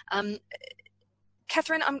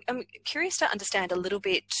 Katherine, I'm curious to understand a little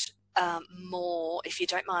bit more, if you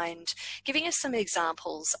don't mind, giving us some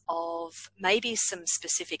examples of maybe some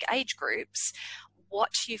specific age groups,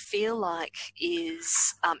 what you feel like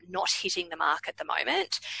is not hitting the mark at the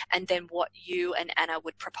moment, and then what you and Anna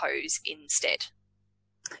would propose instead.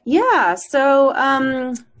 Yeah,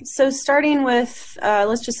 so starting with,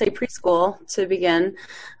 let's just say preschool to begin.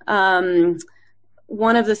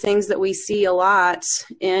 One of the things that we see a lot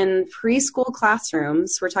in preschool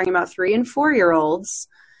classrooms, we're talking about 3- and 4-year-olds,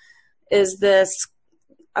 is this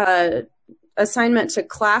assignment to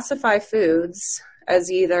classify foods as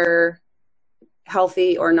either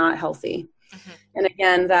healthy or not healthy. And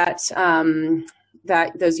again, that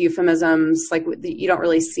those euphemisms, like you don't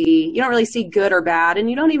really see good or bad, and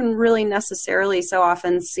you don't even really necessarily so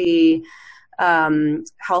often see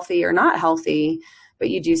healthy or not healthy, but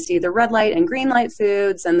you do see the red light and green light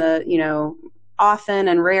foods, and the, you know, often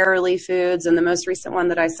and rarely foods. And the most recent one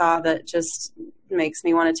that I saw that just makes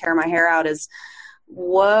me want to tear my hair out is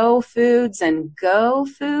whoa foods and go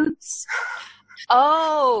foods.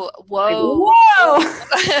 Oh, whoa.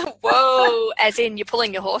 Like, whoa. Whoa, as in you're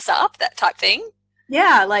pulling your horse up, that type thing?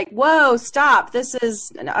 Yeah, like, whoa, stop. This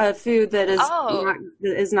is a food that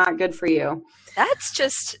is not good for you. That's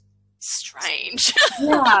just strange.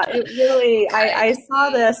 Yeah, it really, I saw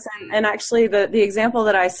this, and actually the example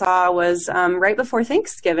that I saw was right before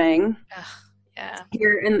Thanksgiving. Yeah.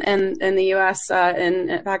 Here in the U.S.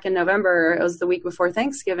 Back in November, it was the week before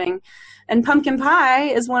Thanksgiving, and pumpkin pie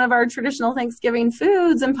is one of our traditional Thanksgiving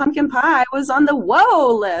foods, and pumpkin pie was on the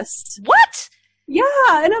whoa list. What? Yeah,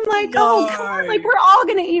 and I'm like, oh, come on, like we're all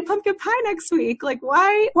gonna eat pumpkin pie next week. Like,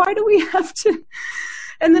 why do we have to?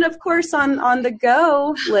 And then, of course, on the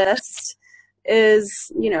go list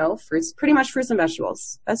is, fruits, pretty much fruits and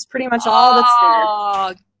vegetables. That's pretty much all that's there.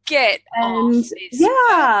 Oh, get and off this.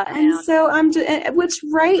 Yeah, and so I'm just, which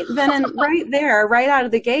right then and right there, right out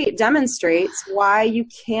of the gate, demonstrates why you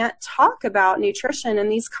can't talk about nutrition in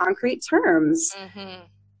these concrete terms. Mm-hmm.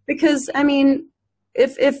 Because I mean,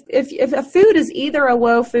 if a food is either a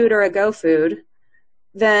whoa food or a go food,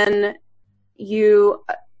 then you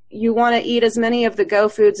want to eat as many of the go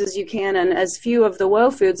foods as you can and as few of the whoa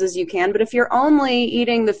foods as you can. But if you're only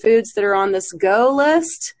eating the foods that are on this go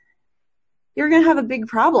list, you're going to have a big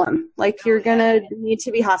problem. Like, you're going to need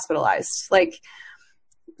to be hospitalized. Like,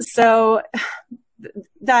 so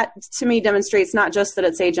that to me demonstrates not just that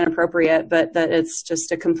it's age inappropriate, but that it's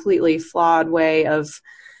just a completely flawed way of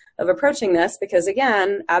approaching this. Because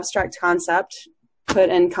again, abstract concept put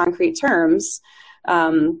in concrete terms,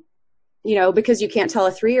 because you can't tell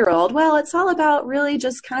a 3-year-old, well, it's all about really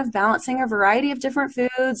just kind of balancing a variety of different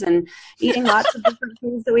foods and eating lots of different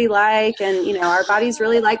foods that we like. And, our bodies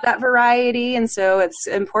really like that variety. And so it's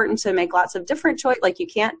important to make lots of different choice. Like, you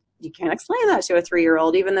can't explain that to a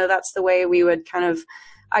 3-year-old, even though that's the way we would kind of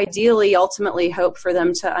ideally ultimately hope for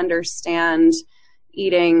them to understand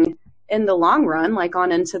eating in the long run, like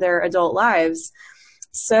on into their adult lives.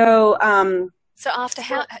 So after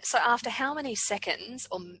how many seconds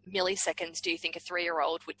or milliseconds do you think a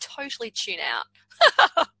 3-year-old would totally tune out?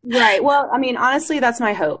 Right. Well, I mean, honestly, that's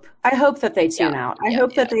my hope. I hope that they tune out. I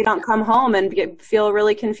hope that they don't come home and feel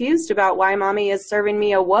really confused about why mommy is serving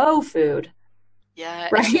me a whoa food. Yeah.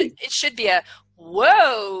 Right? It should be a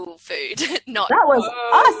whoa food, not that was whoa.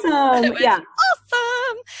 Awesome. It was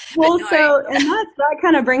awesome. Well, and that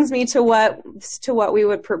kind of brings me to what we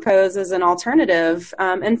would propose as an alternative.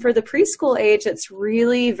 And for the preschool age, it's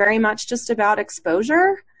really very much just about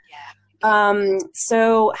exposure. Yeah.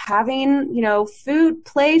 So having,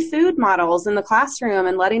 food models in the classroom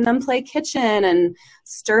and letting them play kitchen and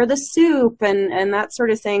stir the soup and that sort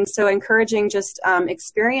of thing. So encouraging just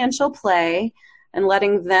experiential play and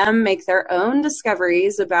letting them make their own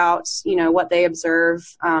discoveries about, what they observe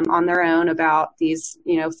on their own about these,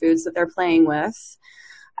 foods that they're playing with,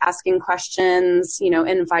 asking questions,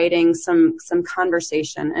 inviting some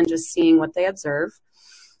conversation and just seeing what they observe.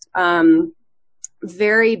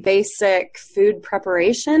 Very basic food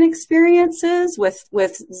preparation experiences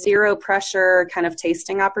with zero pressure kind of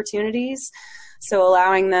tasting opportunities. So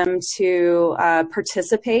allowing them to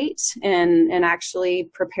participate in actually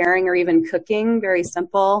preparing or even cooking very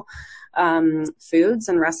simple foods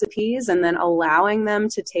and recipes, and then allowing them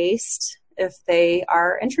to taste if they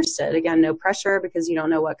are interested. Again, no pressure, because you don't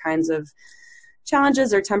know what kinds of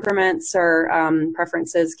challenges or temperaments or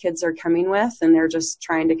preferences kids are coming with, and they're just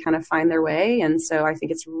trying to kind of find their way. And so I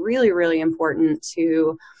think it's really, really important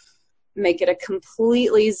to make it a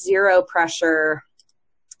completely zero pressure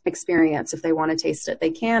experience. If they want to taste it, they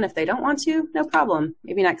can. If they don't want to, no problem.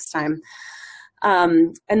 Maybe next time.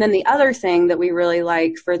 And then the other thing that we really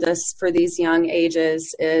like for these young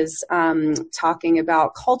ages is talking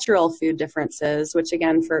about cultural food differences, which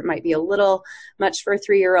again, it might be a little much for a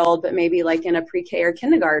 3-year-old, but maybe like in a pre-K or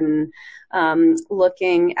kindergarten,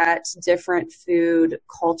 looking at different food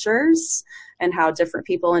cultures and how different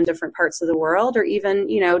people in different parts of the world, or even,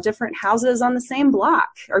 different houses on the same block,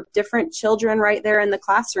 or different children right there in the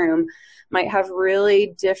classroom might have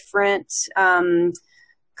really different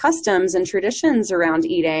customs and traditions around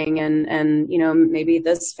eating. And maybe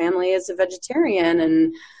this family is a vegetarian,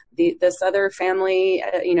 and this other family,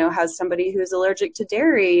 has somebody who's allergic to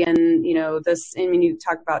dairy. And, you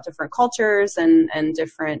talk about different cultures and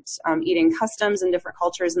different eating customs in different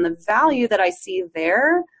cultures. And the value that I see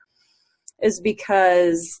there is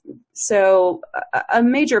because, a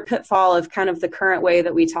major pitfall of kind of the current way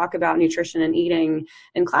that we talk about nutrition and eating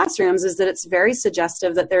in classrooms is that it's very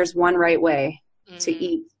suggestive that there's one right way to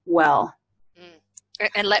eat well.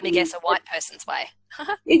 And let me guess, a white person's way.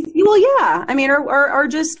 Well, yeah. I mean, or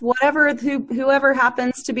just whoever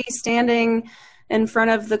happens to be standing in front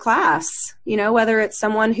of the class, whether it's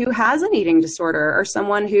someone who has an eating disorder or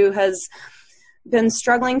someone who has been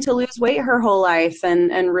struggling to lose weight her whole life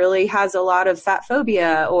and really has a lot of fat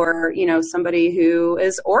phobia, or, somebody who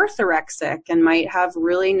is orthorexic and might have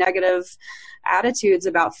really negative attitudes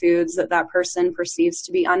about foods that person perceives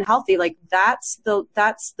to be unhealthy. Like that's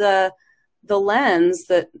the lens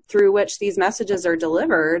that through which these messages are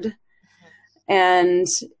delivered. And,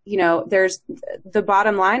 you know, there's the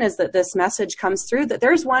bottom line is that this message comes through that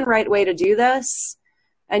there's one right way to do this,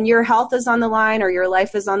 and your health is on the line, or your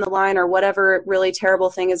life is on the line, or whatever really terrible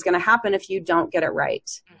thing is going to happen if you don't get it right.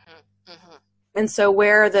 And so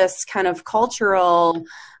where this kind of cultural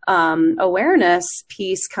awareness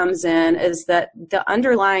piece comes in is that the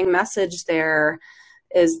underlying message there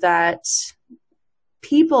is that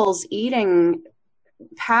people's eating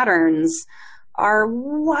patterns are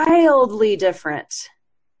wildly different.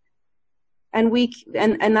 And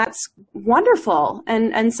and that's wonderful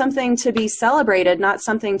and something to be celebrated, not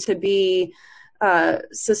something to be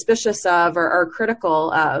suspicious of or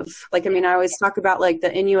critical of. Like, I mean, I always talk about like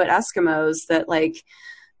the Inuit Eskimos that like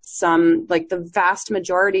the vast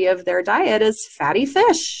majority of their diet is fatty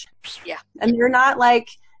fish. Yeah. And you're not like,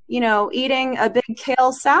 you know, eating a big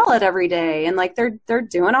kale salad every day, and like they're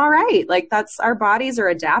doing all right. Like that's, our bodies are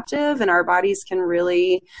adaptive, and our bodies can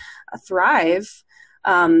really thrive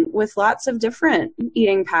with lots of different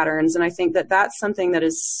eating patterns. And I think that that's something that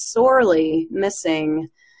is sorely missing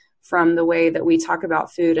from the way that we talk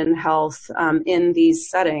about food and health in these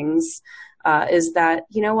settings, is that,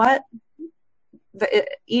 you know what,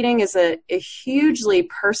 eating is a hugely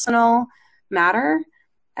personal matter,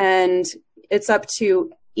 and it's up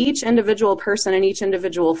to each individual person and each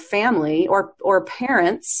individual family or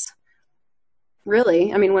parents.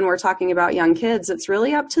 Really, I mean, when we're talking about young kids, it's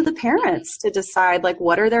really up to the parents to decide, like,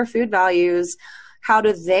 what are their food values? How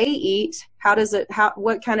do they eat?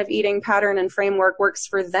 What kind of eating pattern and framework works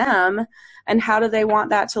for them? And how do they want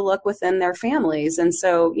that to look within their families? And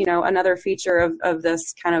so, you know, another feature of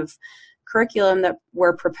this kind of curriculum that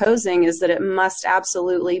we're proposing is that it must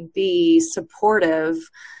absolutely be supportive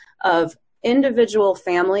of individual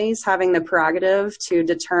families having the prerogative to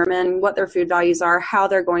determine what their food values are, how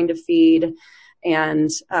they're going to feed, and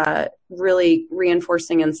really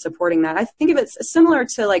reinforcing and supporting that. I think of it similar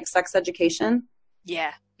to like sex education.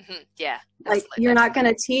 Yeah. Mm-hmm. Yeah. Like you're not going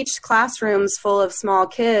to teach classrooms full of small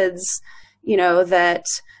kids, you know, that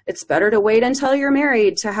it's better to wait until you're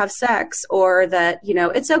married to have sex, or that, you know,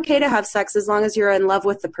 it's okay to have sex as long as you're in love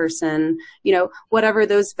with the person, you know, whatever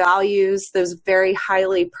those values, those very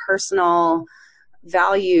highly personal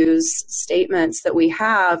values statements that we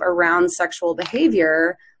have around sexual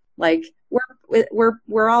behavior. Like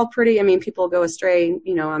we're all pretty, I mean, people go astray,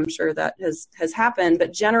 you know, I'm sure that has happened,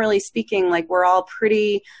 but generally speaking, like we're all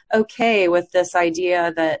pretty okay with this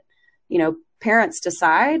idea that, you know, parents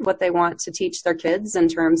decide what they want to teach their kids in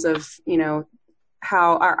terms of, you know,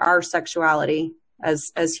 how our sexuality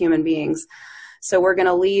as human beings. So we're going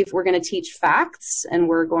to teach facts, and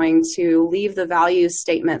we're going to leave the value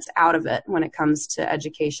statements out of it when it comes to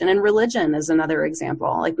education. And religion is another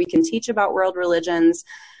example. Like we can teach about world religions,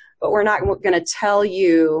 but we're not going to tell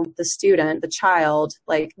you, the student, the child,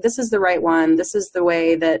 like this is the right one. This is the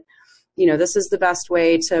way that, you know, this is the best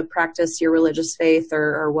way to practice your religious faith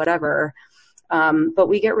or whatever. But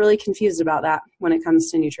we get really confused about that when it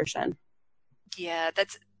comes to nutrition. Yeah,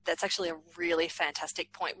 that's actually a really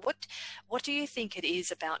fantastic point. What do you think it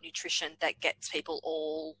is about nutrition that gets people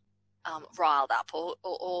all riled up,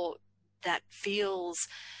 or that feels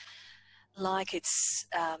like it's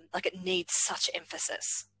like it needs such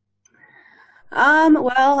emphasis?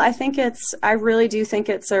 Well, I really do think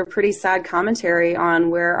it's a pretty sad commentary on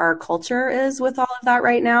where our culture is with all of that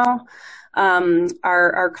right now.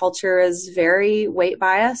 Our culture is very weight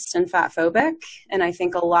biased and fat phobic. And I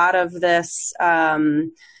think a lot of this,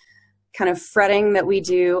 kind of fretting that we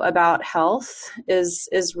do about health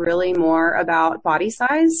is really more about body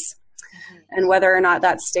size. And whether or not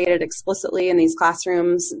that's stated explicitly in these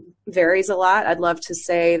classrooms varies a lot. I'd love to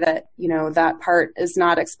say that, you know, that part is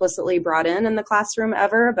not explicitly brought in the classroom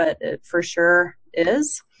ever, but it for sure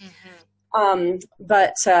is.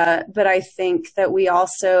 But I think that we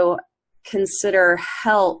also consider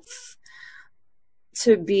health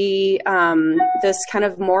to be this kind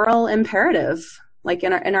of moral imperative. Like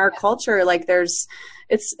in our culture, like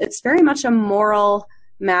it's very much a moral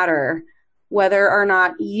matter whether or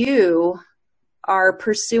not you are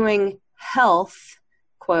pursuing health,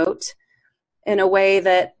 quote, in a way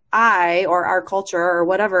that I or our culture or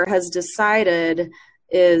whatever has decided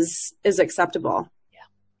is acceptable. Yeah.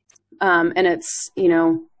 And it's, you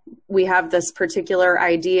know, we have this particular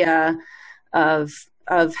idea of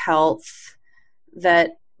health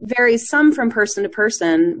that varies some from person to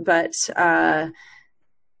person, but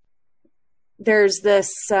there's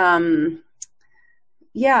this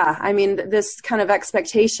yeah, I mean, this kind of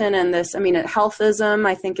expectation and this, I mean, healthism,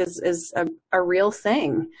 I think is a real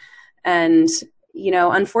thing. And,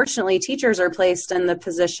 unfortunately, teachers are placed in the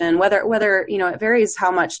position, whether, it varies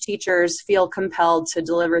how much teachers feel compelled to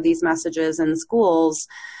deliver these messages in schools.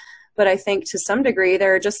 But I think to some degree,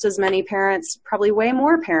 there are just as many parents, probably way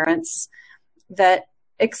more parents, that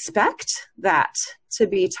expect that to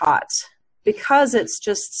be taught, because it's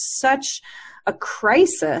just such a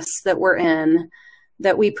crisis that we're in,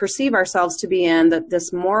 that we perceive ourselves to be in, that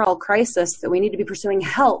this moral crisis that we need to be pursuing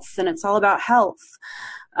health, and it's all about health.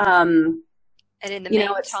 And in the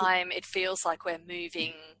meantime, it feels like we're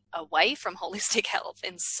moving away from holistic health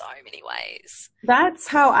in so many ways. That's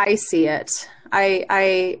how I see it.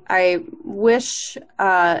 I wish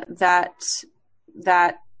that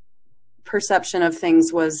perception of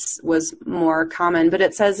things was more common, but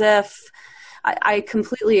it's as if I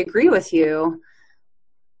completely agree with you.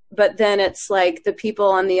 But then it's like the people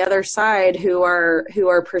on the other side who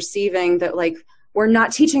are perceiving that, like, we're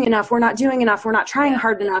not teaching enough, we're not doing enough, we're not trying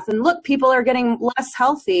hard enough, and look, people are getting less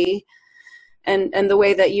healthy. And the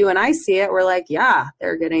way that you and I see it, we're like, yeah,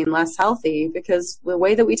 they're getting less healthy because the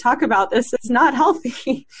way that we talk about this is not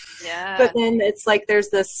healthy. Yeah. But then it's like there's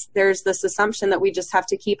this assumption that we just have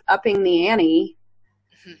to keep upping the ante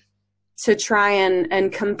to try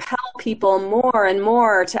and compel people more and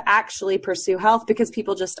more to actually pursue health, because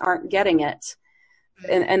people just aren't getting it.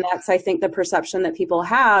 And that's, I think, the perception that people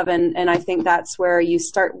have. And I think that's where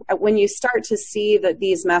when you start to see that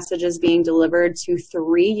these messages being delivered to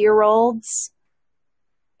 3-year-olds,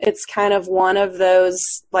 it's kind of one of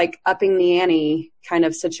those, like, upping the ante kind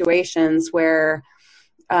of situations where,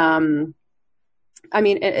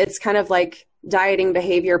 it's kind of like dieting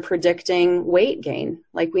behavior predicting weight gain.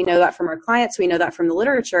 Like, we know that from our clients, we know that from the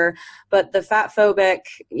literature, but the fat phobic,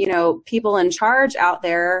 people in charge out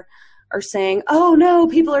there are saying, oh no,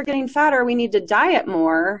 people are getting fatter, we need to diet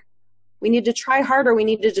more, we need to try harder, we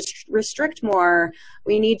need to restrict more,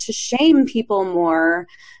 we need to shame people more.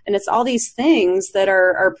 And it's all these things that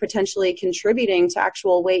are potentially contributing to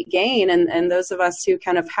actual weight gain. And those of us who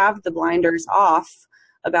kind of have the blinders off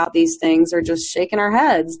about these things are just shaking our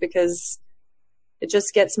heads, because it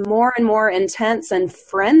just gets more and more intense and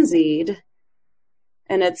frenzied,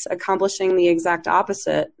 and it's accomplishing the exact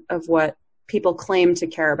opposite of what people claim to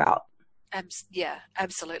care about. Yeah,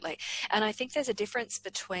 absolutely. And I think there's a difference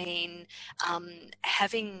between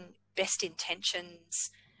having best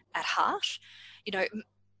intentions at heart. I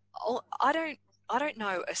don't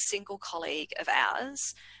know a single colleague of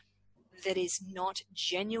ours that is not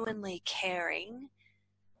genuinely caring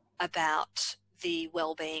about the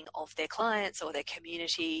well-being of their clients or their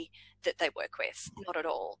community that they work with. Not at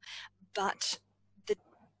all. But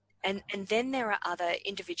And then there are other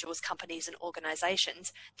individuals, companies and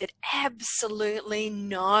organisations that absolutely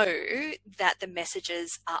know that the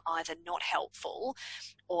messages are either not helpful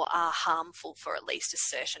or are harmful for at least a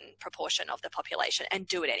certain proportion of the population, and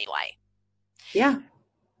do it anyway. Yeah.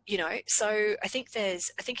 So I think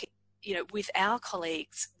with our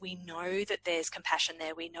colleagues, we know that there's compassion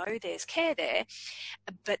there, we know there's care there,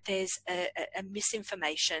 but there's a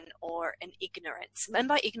misinformation or an ignorance. And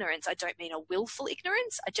by ignorance, I don't mean a willful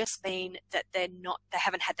ignorance. I just mean that they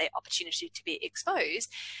haven't had the opportunity to be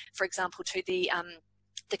exposed, for example, to the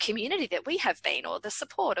community that we have been, or the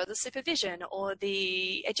support or the supervision or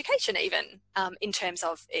the education even, in terms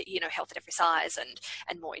of, health at every size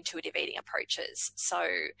and more intuitive eating approaches. So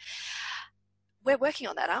we're working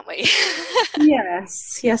on that, aren't we?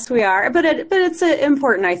 Yes, we are. But it's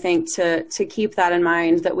important, I think, to keep that in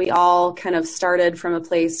mind, that we all kind of started from a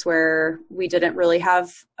place where we didn't really have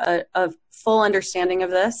a full understanding of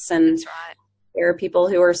this. And that's right. There are people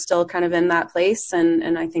who are still kind of in that place.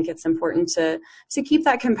 And I think it's important to keep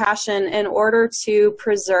that compassion in order to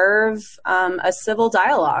preserve a civil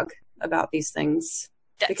dialogue about these things.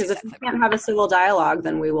 Because if we can't have a civil dialogue,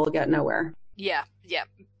 then we will get nowhere. Yeah,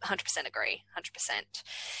 100% agree, 100%.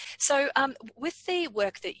 So with the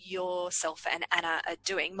work that yourself and Anna are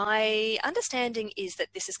doing, my understanding is that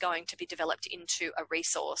this is going to be developed into a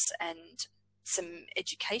resource and some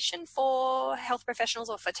education for health professionals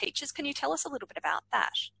or for teachers. Can you tell us a little bit about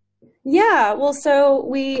that? Yeah, well, so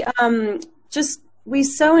we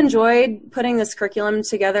so enjoyed putting this curriculum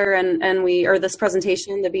together or this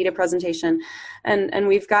presentation, the beta presentation, and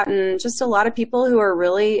we've gotten just a lot of people who are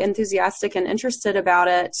really enthusiastic and interested about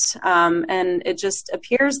it. And it just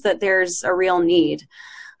appears that there's a real need.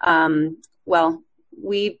 Well,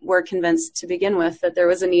 we were convinced to begin with that there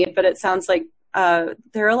was a need, but it sounds like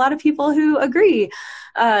there are a lot of people who agree.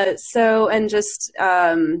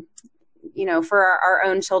 for our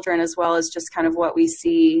own children, as well as just kind of what we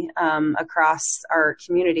see across our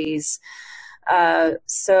communities.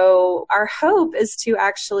 So our hope is to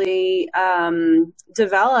actually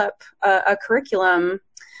develop a curriculum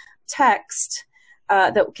text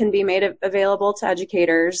that can be made available to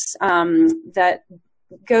educators that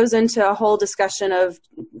goes into a whole discussion of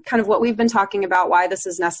kind of what we've been talking about, why this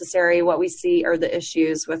is necessary, what we see are the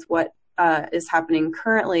issues with what is happening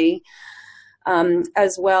currently,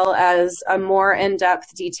 as well as a more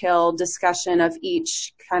in-depth, detailed discussion of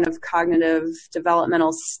each kind of cognitive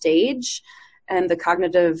developmental stage and the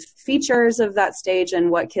cognitive features of that stage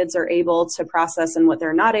and what kids are able to process and what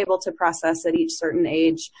they're not able to process at each certain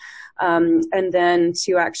age. And then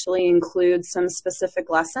to actually include some specific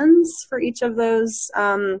lessons for each of those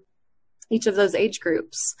age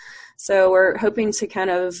groups. So we're hoping to kind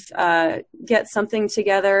of get something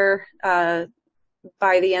together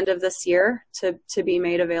by the end of this year to be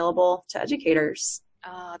made available to educators.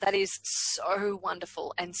 That is so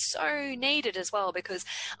wonderful and so needed as well, because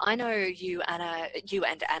I know you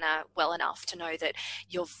and Anna well enough to know that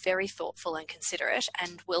you're very thoughtful and considerate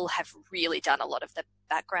and will have really done a lot of the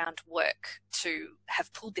background work to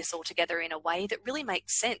have pulled this all together in a way that really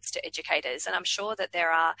makes sense to educators. And I'm sure that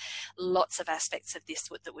there are lots of aspects of this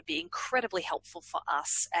that would be incredibly helpful for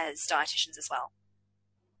us as dietitians as well.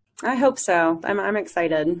 I hope so. I'm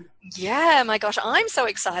excited. Yeah, my gosh, I'm so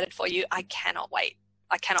excited for you. I cannot wait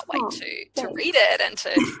to read it and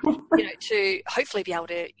to, to hopefully be able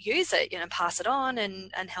to use it, pass it on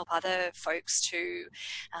and help other folks to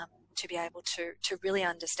be able to really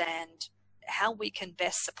understand how we can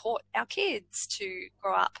best support our kids to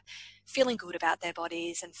grow up feeling good about their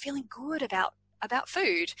bodies and feeling good about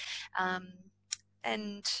food.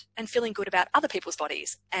 And feeling good about other people's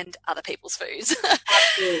bodies and other people's foods,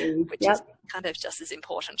 which is kind of just as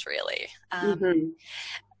important, really.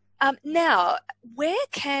 Now, where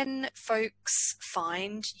can folks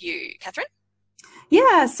find you, Katherine?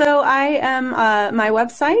 Yeah, so I am, my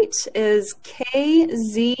website is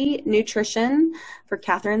KZ Nutrition for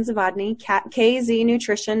Katherine Zavodni,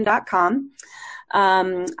 kznutrition.com.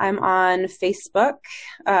 I'm on Facebook,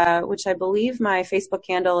 which I believe my Facebook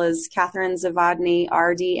handle is Katherine Zavodni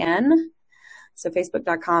RDN. So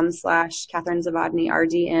facebook.com/Katherine Zavodni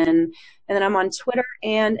RDN. And then I'm on Twitter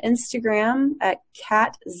and Instagram at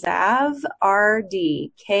KatZavRD,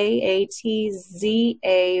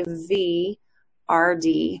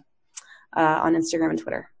 KATZAVRD, on Instagram and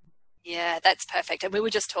Twitter. Yeah, that's perfect. And we were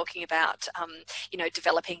just talking about,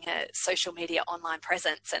 developing a social media online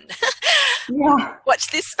presence and watch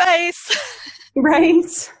this space.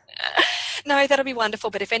 Right. No, that'll be wonderful.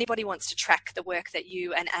 But if anybody wants to track the work that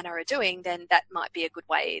you and Anna are doing, then that might be a good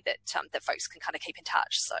way that that folks can kind of keep in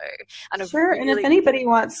touch. So, sure. And if anybody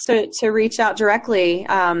wants to reach out directly,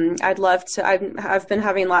 I'd love to. I've been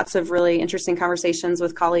having lots of really interesting conversations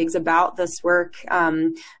with colleagues about this work,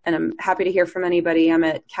 and I'm happy to hear from anybody. I'm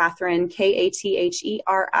at Katherine,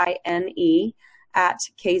 KATHERINE at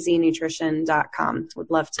kznutrition.com. Would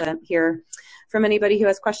love to hear from anybody who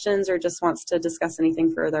has questions or just wants to discuss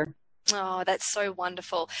anything further. Oh, that's so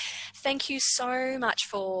wonderful. Thank you so much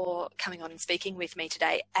for coming on and speaking with me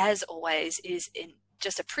today. As always, it is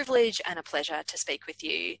just a privilege and a pleasure to speak with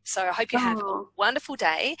you. So I hope you have a wonderful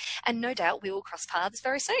day, and no doubt we will cross paths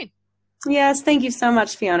very soon. Yes, thank you so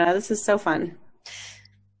much, Fiona. This is so fun.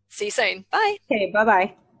 See you soon. Bye. Okay,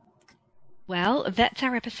 bye-bye. Well, that's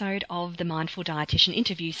our episode of the Mindful Dietitian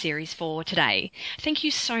interview series for today. Thank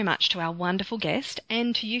you so much to our wonderful guest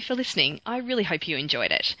and to you for listening. I really hope you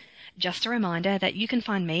enjoyed it. Just a reminder that you can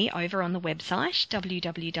find me over on the website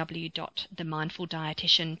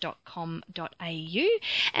www.themindfuldietitian.com.au,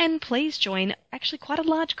 and please join actually quite a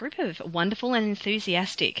large group of wonderful and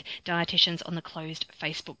enthusiastic dietitians on the closed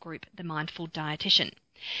Facebook group, The Mindful Dietitian.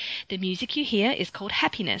 The music you hear is called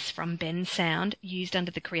Happiness from Ben Sound, used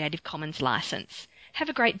under the Creative Commons license. Have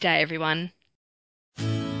a great day, everyone.